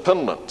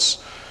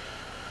independence.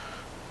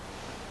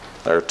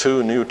 There are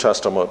two New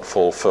Testament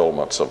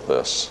fulfillments of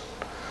this.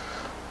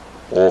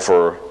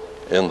 Over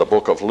in the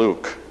book of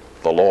Luke,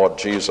 the Lord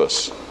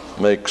Jesus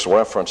makes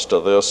reference to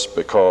this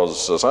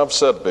because, as I've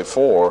said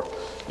before,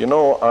 you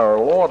know, our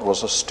Lord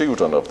was a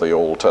student of the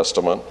Old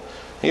Testament.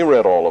 He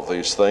read all of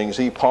these things.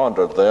 He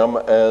pondered them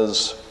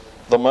as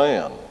the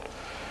man.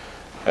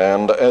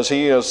 And as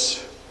he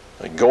is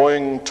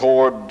Going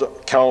toward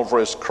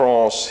Calvary's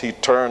cross, he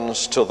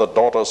turns to the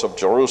daughters of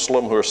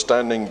Jerusalem who are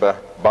standing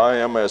by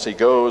him as he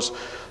goes.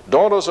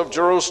 Daughters of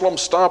Jerusalem,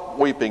 stop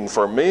weeping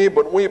for me,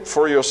 but weep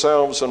for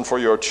yourselves and for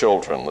your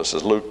children. This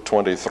is Luke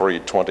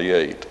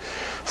 23:28.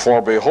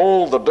 For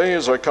behold, the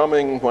days are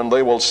coming when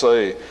they will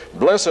say,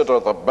 blessed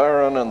are the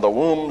barren and the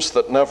wombs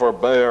that never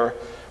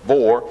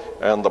bore,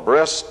 and the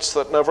breasts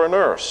that never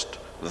nursed.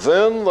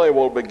 Then they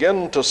will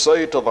begin to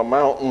say to the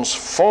mountains,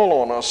 fall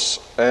on us,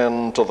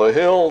 and to the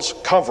hills,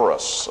 cover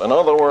us. In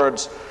other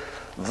words,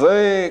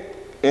 they,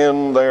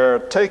 in their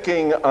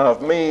taking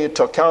of me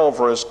to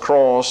Calvary's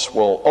cross,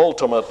 will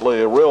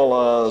ultimately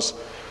realize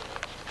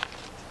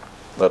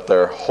that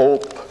their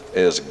hope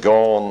is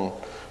gone.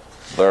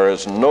 There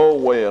is no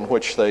way in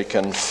which they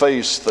can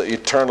face the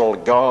eternal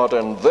God,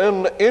 and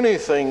then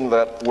anything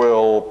that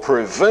will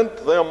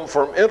prevent them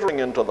from entering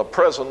into the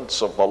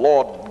presence of the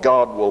Lord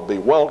God will be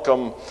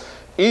welcome.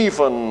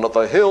 Even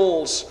the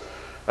hills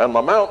and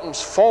the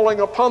mountains falling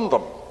upon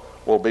them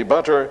will be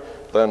better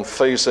than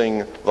facing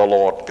the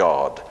Lord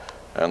God.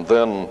 And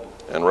then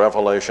in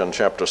Revelation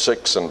chapter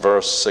 6 and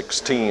verse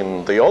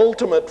 16, the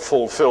ultimate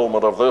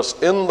fulfillment of this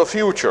in the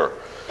future,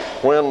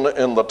 when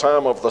in the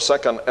time of the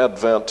second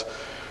advent,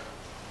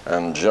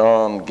 and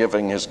John,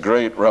 giving his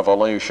great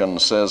revelation,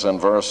 says in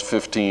verse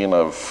 15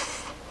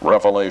 of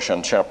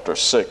Revelation chapter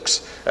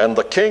 6, and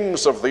the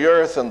kings of the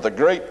earth and the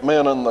great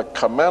men and the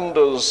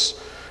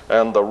commanders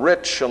and the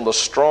rich and the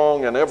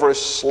strong and every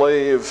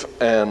slave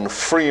and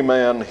free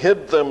man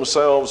hid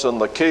themselves in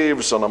the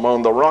caves and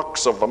among the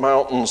rocks of the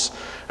mountains.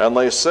 And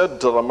they said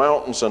to the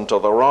mountains and to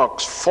the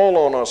rocks, fall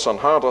on us and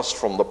hide us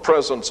from the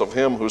presence of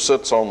him who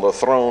sits on the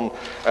throne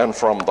and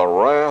from the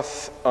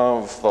wrath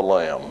of the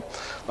Lamb.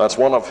 That's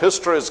one of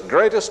history's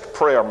greatest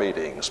prayer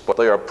meetings, but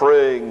they are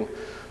praying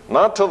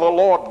not to the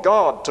Lord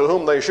God to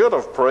whom they should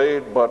have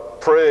prayed,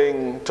 but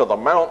praying to the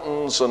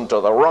mountains and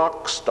to the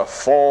rocks to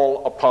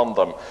fall upon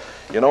them.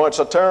 You know, it's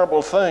a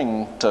terrible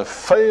thing to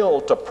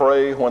fail to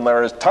pray when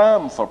there is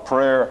time for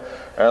prayer,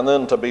 and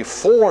then to be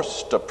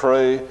forced to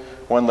pray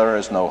when there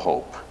is no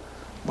hope.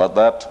 But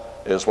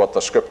that is what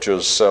the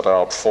Scriptures set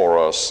out for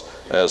us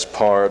as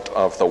part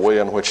of the way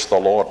in which the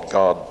Lord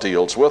God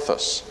deals with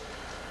us.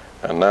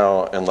 And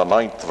now in the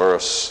 9th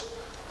verse,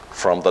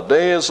 from the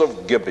days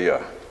of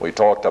Gibeah, we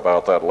talked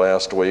about that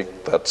last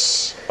week.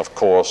 That's, of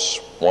course,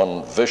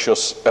 one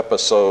vicious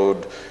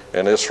episode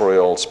in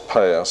Israel's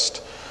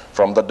past.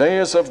 From the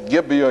days of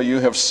Gibeah you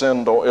have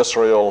sinned, O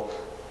Israel,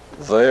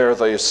 there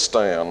they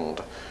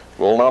stand.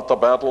 Will not the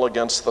battle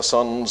against the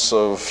sons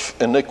of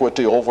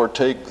iniquity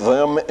overtake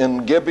them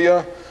in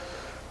Gibeah?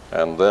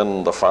 And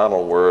then the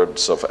final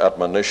words of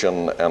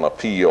admonition and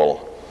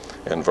appeal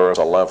in verse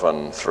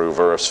 11 through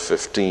verse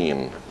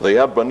 15. The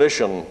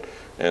admonition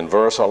in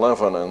verse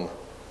 11 and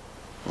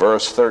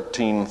verse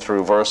 13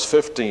 through verse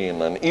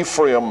 15. And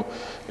Ephraim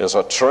is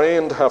a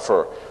trained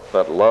heifer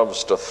that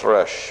loves to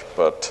thresh,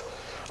 but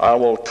I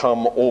will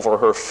come over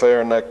her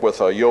fair neck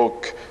with a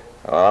yoke,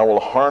 and I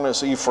will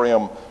harness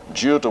Ephraim.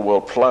 Judah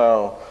will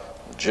plow,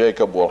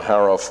 Jacob will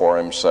harrow for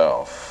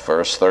himself.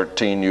 Verse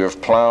 13, you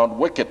have plowed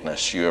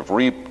wickedness, you have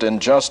reaped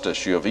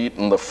injustice, you have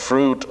eaten the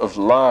fruit of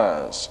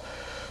lies,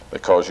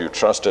 because you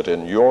trusted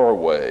in your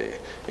way,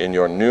 in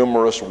your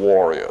numerous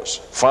warriors.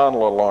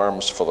 Final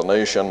alarms for the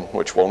nation,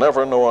 which will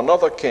never know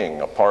another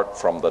king apart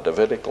from the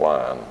Davidic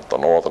line, the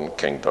northern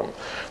kingdom.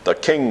 The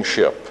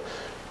kingship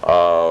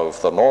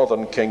of the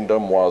northern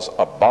kingdom was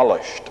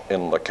abolished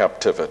in the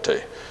captivity.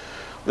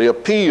 The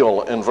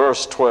appeal in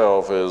verse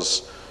 12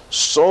 is,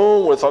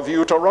 sow with a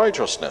view to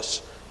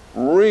righteousness,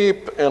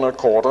 reap in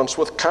accordance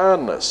with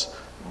kindness,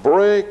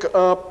 break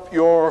up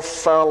your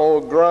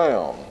fallow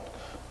ground.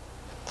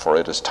 For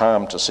it is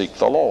time to seek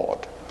the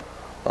Lord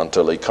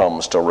until he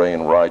comes to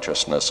rain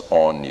righteousness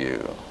on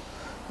you.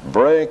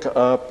 Break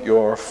up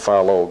your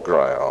fallow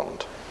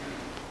ground.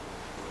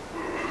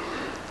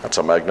 That's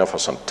a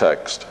magnificent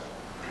text.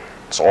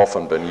 It's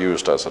often been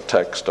used as a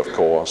text, of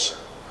course.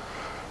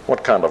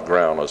 What kind of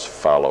ground is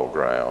fallow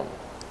ground?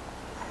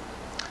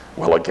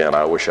 Well, again,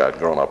 I wish I'd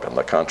grown up in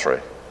the country.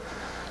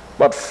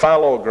 But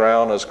fallow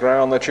ground is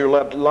ground that you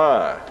let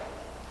lie.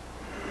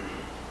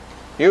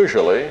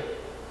 Usually,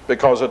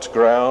 because it's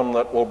ground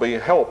that will be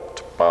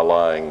helped by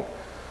lying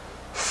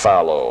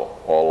fallow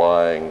or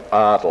lying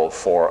idle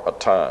for a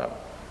time.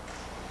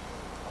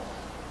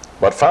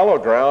 But fallow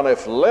ground,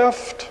 if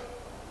left,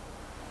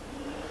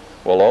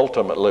 will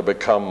ultimately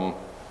become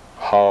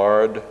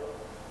hard,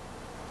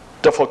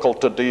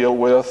 difficult to deal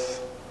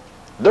with,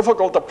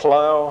 difficult to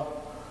plow,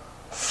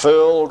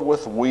 filled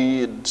with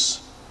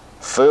weeds,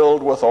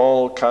 filled with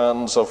all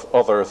kinds of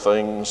other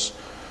things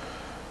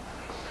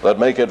that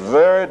make it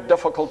very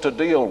difficult to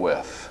deal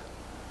with.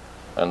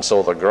 And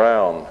so the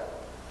ground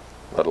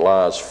that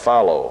lies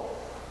fallow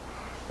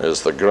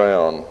is the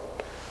ground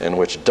in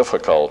which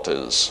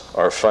difficulties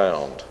are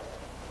found.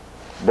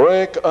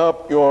 Break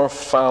up your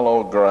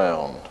fallow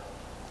ground.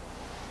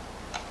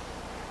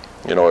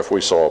 You know, if we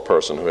saw a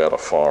person who had a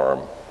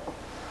farm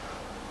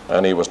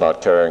and he was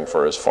not caring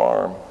for his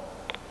farm,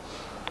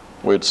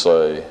 we'd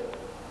say,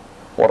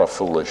 What a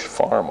foolish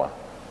farmer.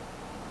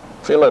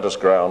 If he let his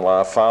ground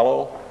lie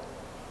fallow,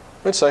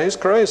 we'd say he's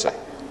crazy.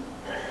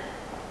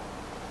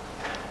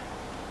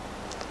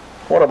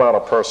 What about a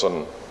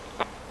person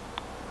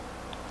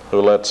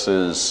who lets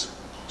his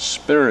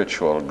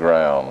spiritual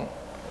ground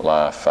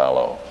lie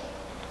fallow?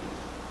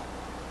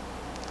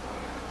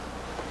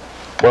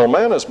 Well,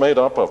 man is made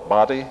up of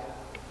body,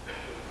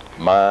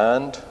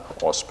 mind,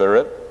 or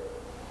spirit.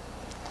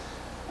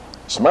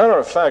 As a matter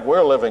of fact,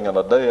 we're living in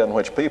a day in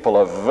which people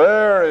are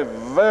very,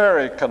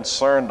 very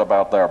concerned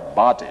about their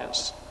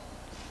bodies.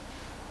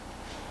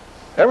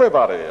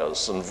 Everybody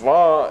is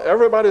involved.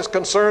 Everybody's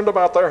concerned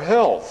about their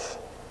health.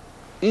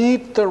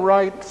 Eat the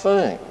right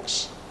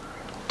things.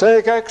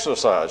 Take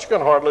exercise. You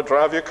can hardly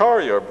drive your car.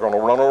 You're going to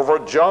run over a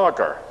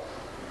jogger.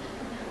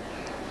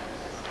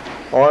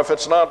 Or if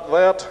it's not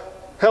that,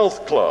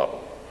 health club.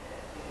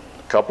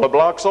 A couple of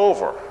blocks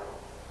over.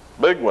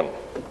 Big one.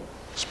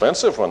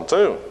 Expensive one,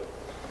 too.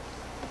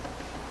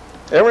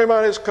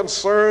 Everybody's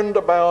concerned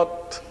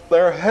about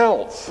their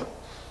health.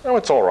 Now,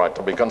 it's all right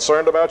to be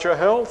concerned about your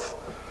health.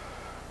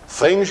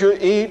 Things you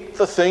eat,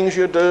 the things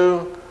you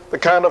do, the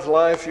kind of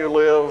life you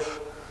live.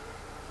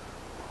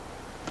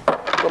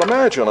 But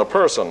imagine a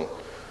person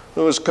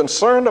who is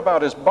concerned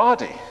about his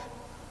body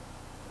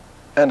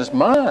and his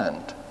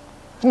mind.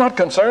 He's not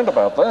concerned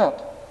about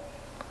that.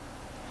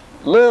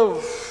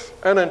 Live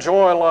and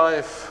enjoy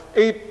life,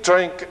 eat,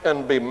 drink,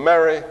 and be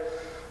merry,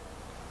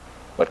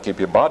 but keep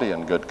your body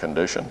in good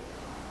condition.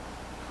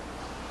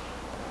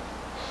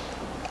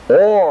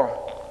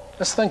 Or,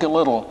 let's think a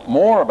little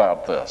more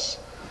about this.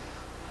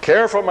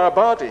 Care for my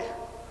body,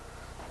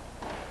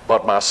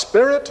 but my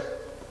spirit,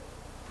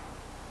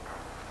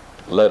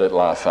 let it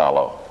lie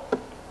fallow.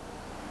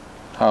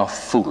 How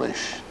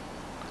foolish.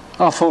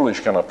 How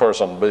foolish can a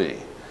person be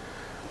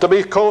to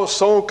be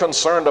so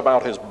concerned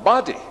about his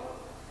body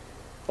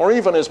or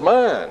even his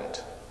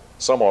mind?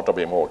 Some ought to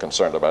be more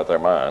concerned about their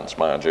minds,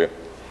 mind you.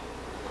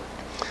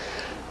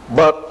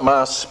 But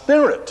my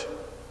spirit,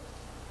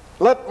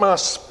 let my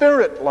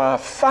spirit lie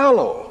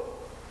fallow.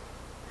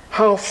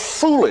 How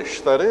foolish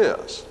that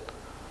is.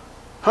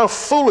 How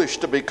foolish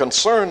to be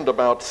concerned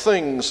about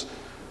things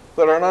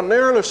that are not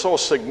nearly so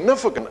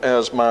significant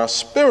as my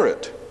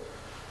spirit.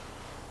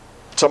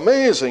 It's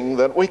amazing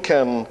that we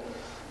can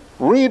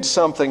read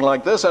something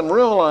like this and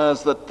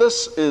realize that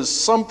this is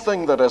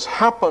something that has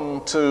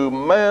happened to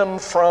man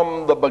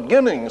from the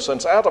beginning,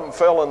 since Adam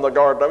fell in the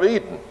Garden of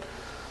Eden.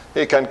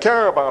 He can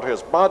care about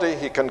his body,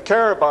 he can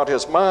care about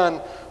his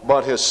mind,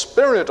 but his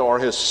spirit or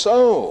his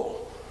soul.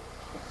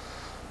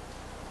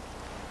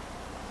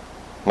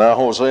 Now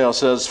Hosea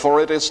says,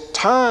 for it is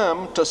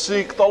time to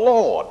seek the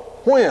Lord.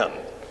 When?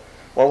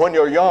 Well, when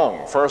you're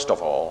young, first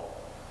of all.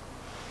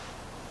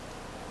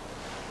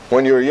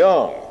 When you're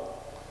young.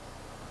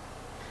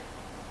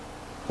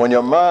 When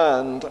your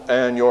mind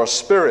and your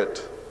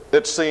spirit,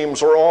 it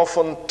seems, are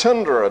often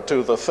tenderer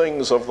to the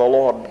things of the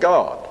Lord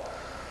God.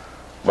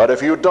 But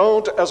if you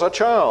don't as a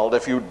child,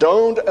 if you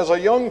don't as a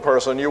young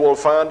person, you will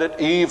find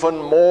it even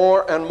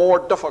more and more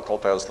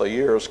difficult as the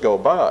years go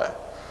by.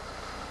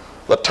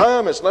 The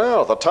time is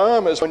now. The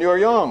time is when you're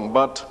young,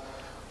 but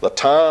the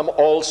time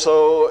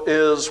also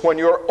is when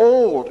you're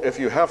old if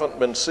you haven't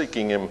been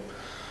seeking Him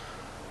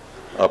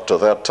up to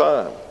that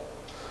time.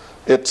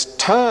 It's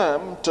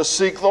time to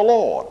seek the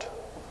Lord.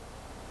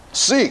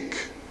 Seek.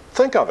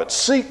 Think of it.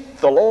 Seek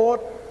the Lord.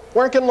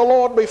 Where can the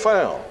Lord be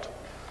found?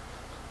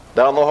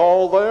 Down the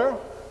hall there?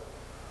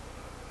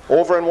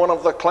 Over in one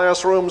of the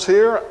classrooms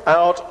here?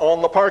 Out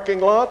on the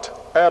parking lot?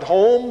 At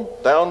home?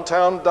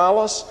 Downtown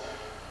Dallas?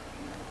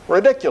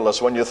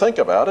 Ridiculous when you think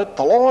about it.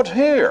 The Lord's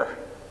here.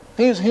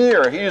 He's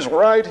here. He's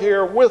right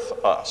here with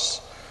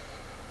us.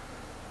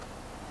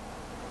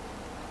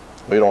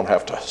 We don't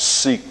have to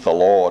seek the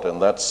Lord in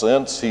that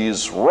sense.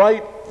 He's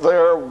right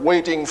there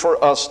waiting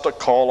for us to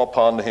call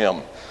upon Him.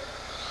 You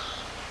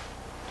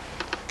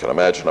can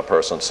imagine a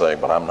person saying,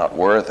 but I'm not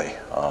worthy.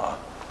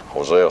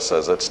 Hosea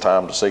says it's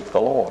time to seek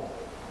the Lord.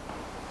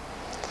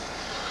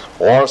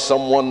 Or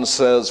someone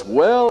says,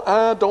 well,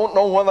 I don't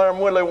know whether I'm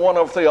really one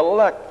of the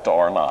elect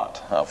or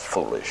not. How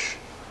foolish.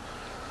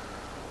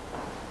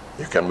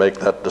 You can make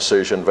that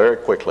decision very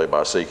quickly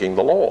by seeking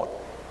the Lord.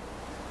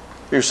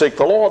 You seek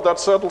the Lord, that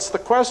settles the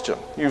question.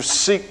 You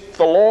seek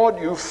the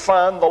Lord, you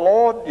find the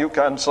Lord, you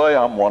can say,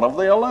 I'm one of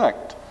the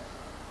elect.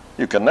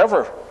 You can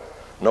never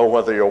know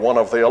whether you're one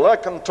of the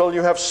elect until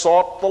you have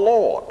sought the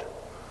Lord.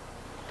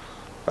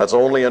 That's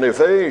only an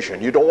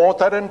evasion. You don't want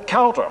that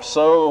encounter,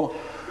 so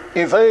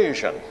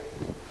evasion.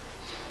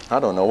 I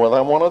don't know whether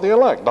I'm one of the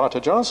elect. Dr.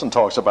 Johnson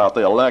talks about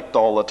the elect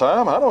all the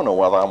time. I don't know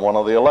whether I'm one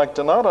of the elect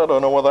or not. I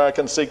don't know whether I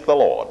can seek the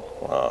Lord.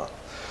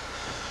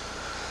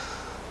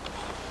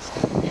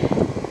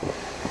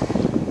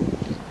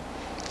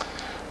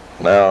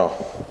 Now,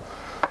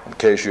 in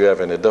case you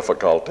have any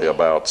difficulty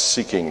about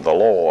seeking the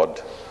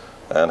Lord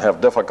and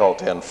have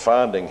difficulty in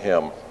finding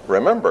Him,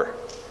 remember,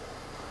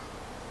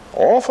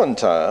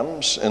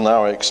 oftentimes in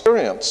our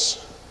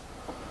experience,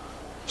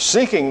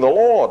 seeking the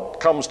Lord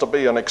comes to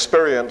be an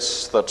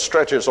experience that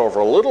stretches over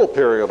a little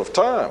period of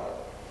time.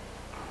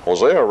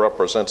 Hosea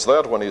represents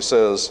that when he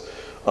says,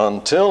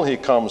 until he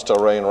comes to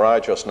rain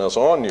righteousness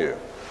on you.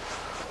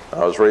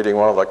 I was reading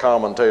one of the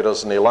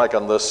commentators, and he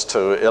likened this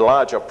to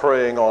Elijah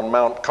praying on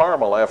Mount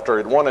Carmel after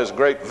he'd won his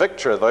great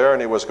victory there,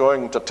 and he was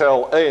going to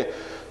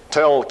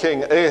tell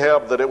King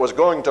Ahab that it was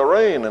going to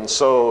rain. And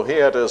so he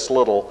had his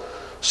little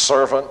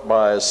servant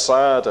by his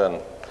side, and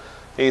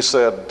he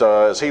said,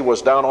 as he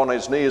was down on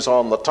his knees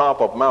on the top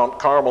of Mount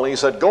Carmel, he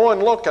said, go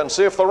and look and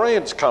see if the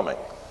rain's coming.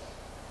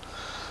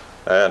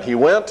 And he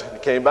went, he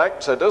came back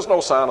and said, there's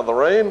no sign of the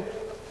rain.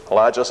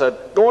 Elijah said,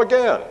 go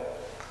again.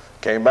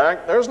 Came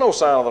back, there's no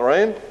sign of the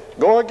rain.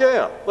 Go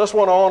again. This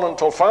went on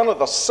until finally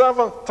the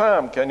seventh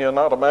time. Can you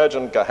not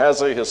imagine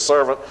Gehazi, his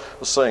servant,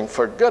 was saying,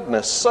 for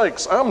goodness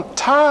sakes, I'm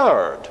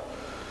tired.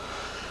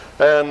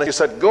 And he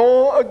said,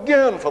 go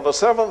again for the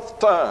seventh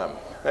time.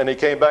 And he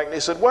came back and he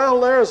said, well,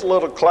 there's a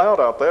little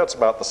cloud out there. It's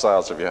about the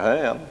size of your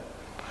hand.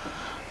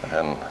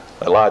 And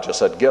Elijah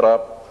said, get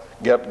up,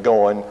 get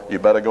going. You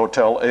better go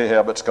tell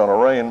Ahab it's going to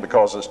rain,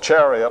 because his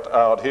chariot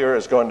out here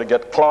is going to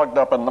get clogged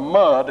up in the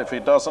mud if he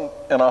doesn't,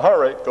 in a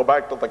hurry, go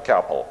back to the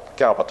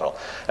capital.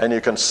 And you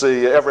can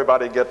see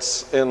everybody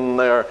gets in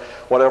there,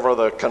 whatever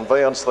the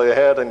conveyance they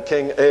had, and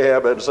King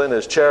Ahab is in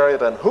his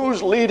chariot. And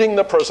who's leading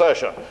the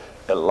procession?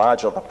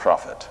 Elijah the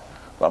prophet,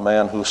 the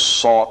man who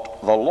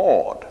sought the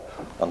Lord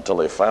until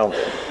he found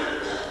him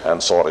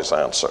and sought his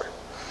answer.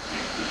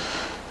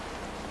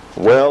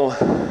 Well,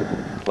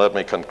 let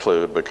me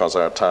conclude, because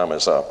our time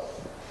is up.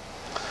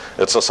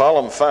 It's a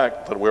solemn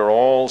fact that we're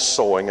all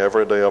sowing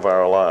every day of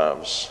our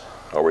lives.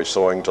 Are we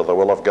sowing to the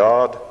will of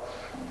God?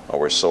 Or are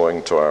we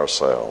sowing to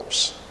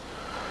ourselves?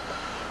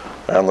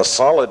 And the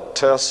solid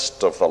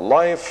test of the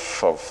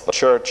life of the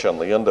church and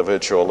the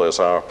individual is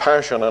our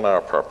passion and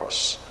our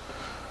purpose.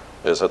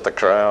 Is it the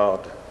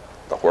crowd,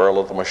 the whirl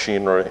of the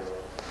machinery,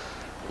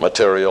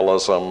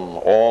 materialism,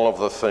 all of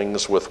the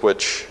things with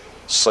which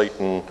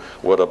Satan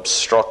would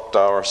obstruct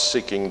our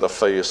seeking the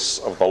face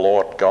of the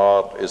Lord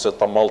God? Is it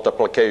the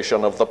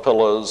multiplication of the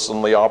pillars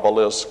and the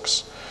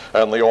obelisks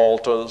and the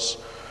altars?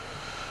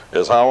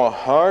 Is our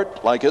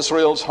heart, like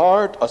Israel's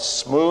heart, a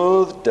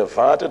smooth,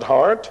 divided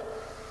heart?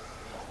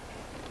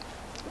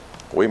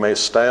 We may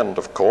stand,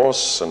 of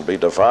course, and be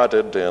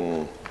divided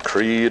in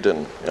creed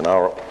and in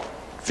our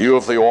view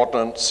of the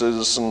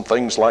ordinances and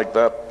things like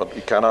that, but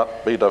we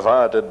cannot be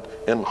divided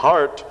in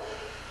heart.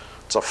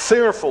 It's a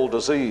fearful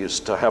disease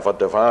to have a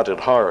divided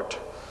heart.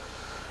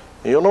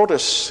 You'll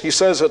notice he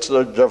says it's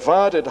a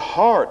divided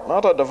heart,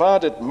 not a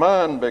divided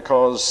mind,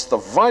 because the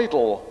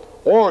vital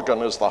organ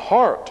is the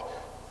heart.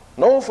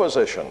 No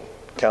physician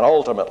can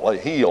ultimately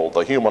heal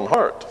the human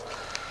heart,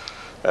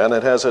 and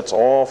it has its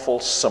awful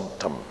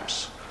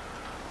symptoms.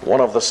 One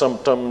of the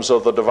symptoms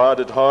of the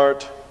divided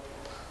heart,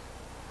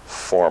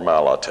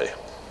 formality.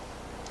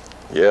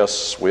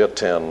 Yes, we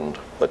attend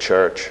the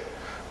church.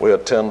 We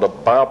attend a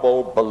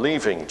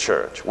Bible-believing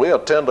church. We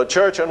attend a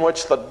church in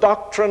which the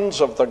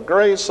doctrines of the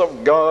grace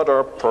of God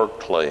are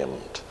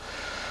proclaimed.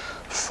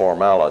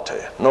 Formality.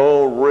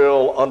 No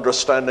real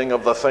understanding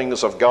of the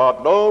things of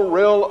God. No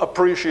real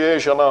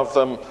appreciation of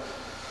them.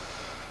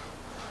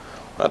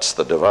 That's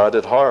the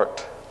divided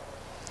heart.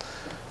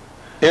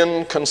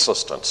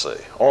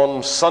 Inconsistency.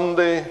 On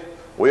Sunday,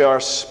 we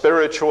are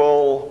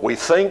spiritual, we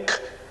think,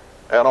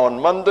 and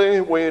on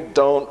Monday, we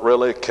don't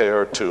really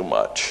care too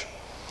much.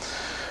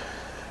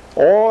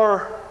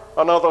 Or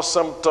another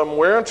symptom,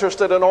 we're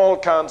interested in all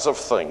kinds of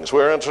things.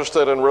 We're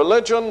interested in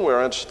religion,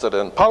 we're interested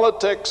in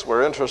politics,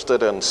 we're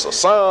interested in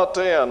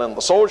society and in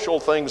the social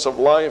things of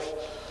life.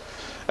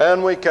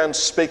 And we can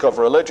speak of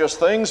religious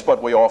things,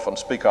 but we often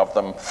speak of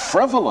them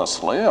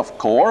frivolously, of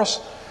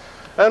course.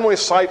 And we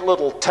cite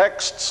little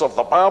texts of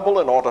the Bible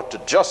in order to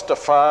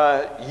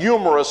justify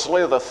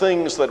humorously the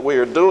things that we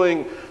are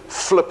doing,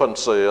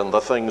 flippancy in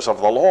the things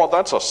of the Lord.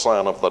 That's a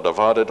sign of the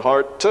divided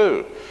heart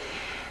too.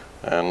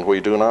 And we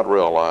do not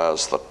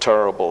realize the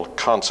terrible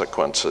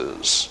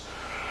consequences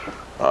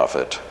of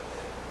it.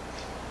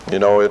 You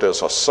know, it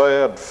is a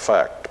sad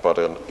fact, but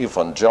in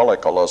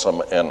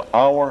evangelicalism in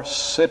our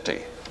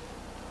city,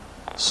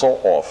 so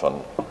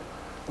often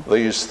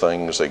these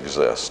things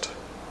exist.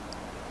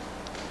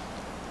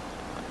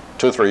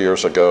 2 or 3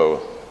 years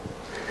ago,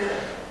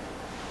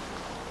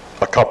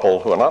 a couple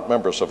who are not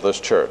members of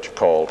this church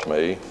called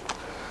me,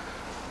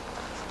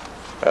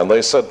 and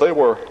they said they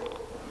were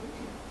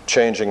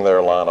changing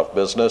their line of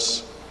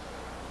business,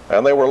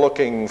 and they were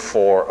looking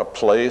for a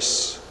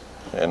place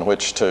in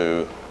which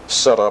to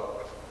set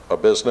up a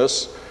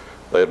business.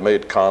 They had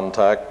made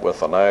contact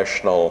with a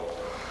national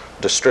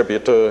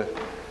distributor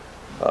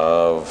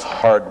of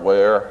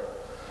hardware.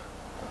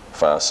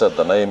 If I said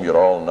the name, you'd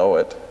all know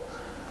it.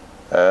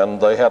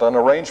 And they had an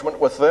arrangement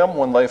with them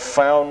when they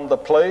found the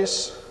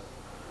place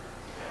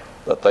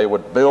that they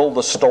would build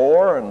the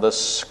store and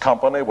this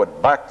company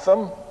would back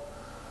them.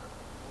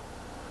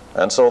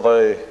 And so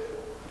they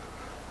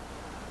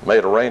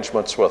made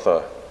arrangements with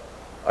a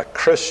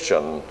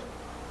Christian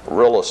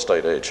real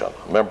estate agent,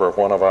 a member of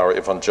one of our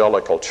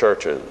evangelical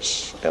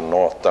churches in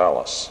North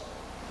Dallas.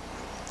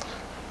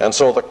 And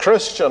so the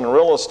Christian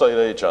real estate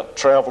agent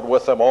traveled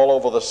with them all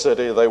over the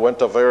city. They went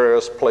to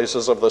various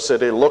places of the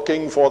city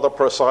looking for the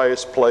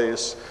precise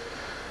place.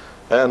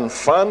 And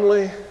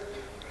finally,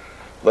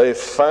 they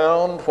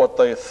found what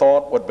they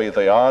thought would be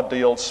the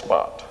ideal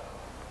spot.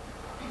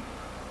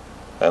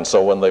 And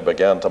so when they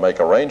began to make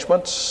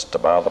arrangements to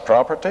buy the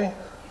property,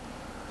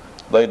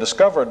 they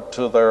discovered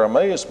to their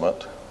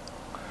amazement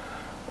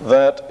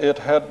that it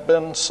had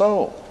been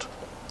sold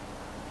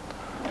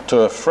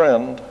to a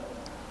friend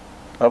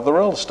of the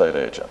real estate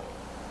agent,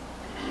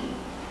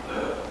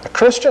 a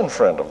Christian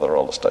friend of the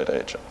real estate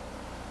agent.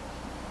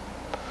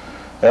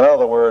 In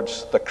other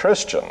words, the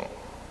Christian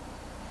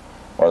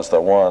was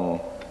the one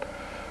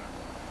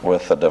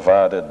with the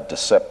divided,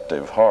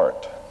 deceptive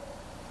heart.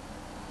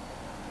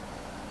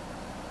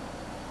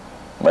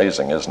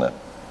 Amazing, isn't it?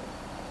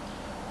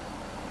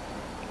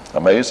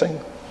 Amazing?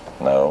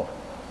 No,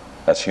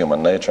 that's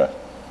human nature.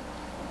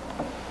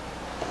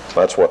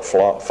 That's what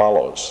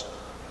follows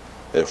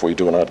if we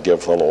do not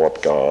give the Lord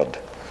God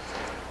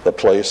the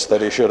place that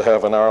he should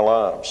have in our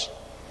lives.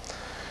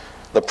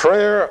 The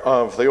prayer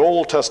of the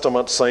Old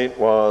Testament saint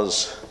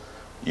was,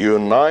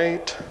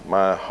 "Unite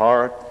my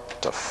heart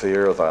to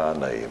fear thy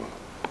name."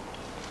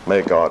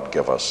 May God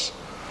give us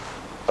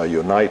a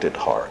united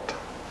heart,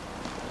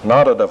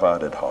 not a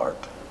divided heart.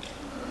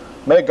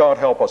 May God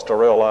help us to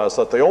realize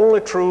that the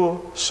only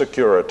true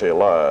security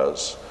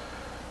lies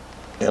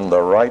in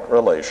the right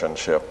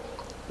relationship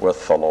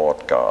with the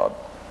Lord God.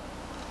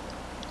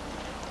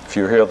 If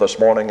you're here this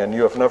morning and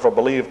you have never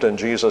believed in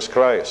Jesus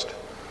Christ,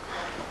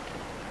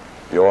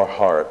 your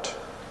heart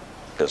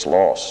is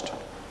lost.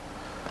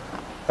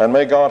 And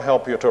may God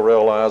help you to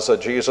realize that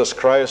Jesus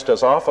Christ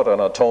has offered an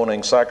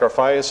atoning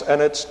sacrifice,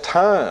 and it's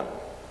time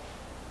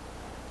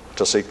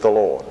to seek the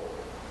Lord.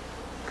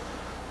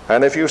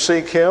 And if you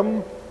seek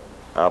him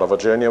out of a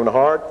genuine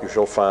heart, you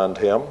shall find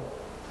him.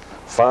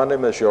 Find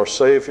him as your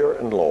Savior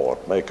and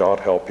Lord. May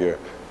God help you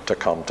to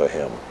come to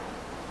him.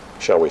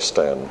 Shall we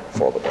stand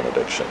for the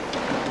benediction?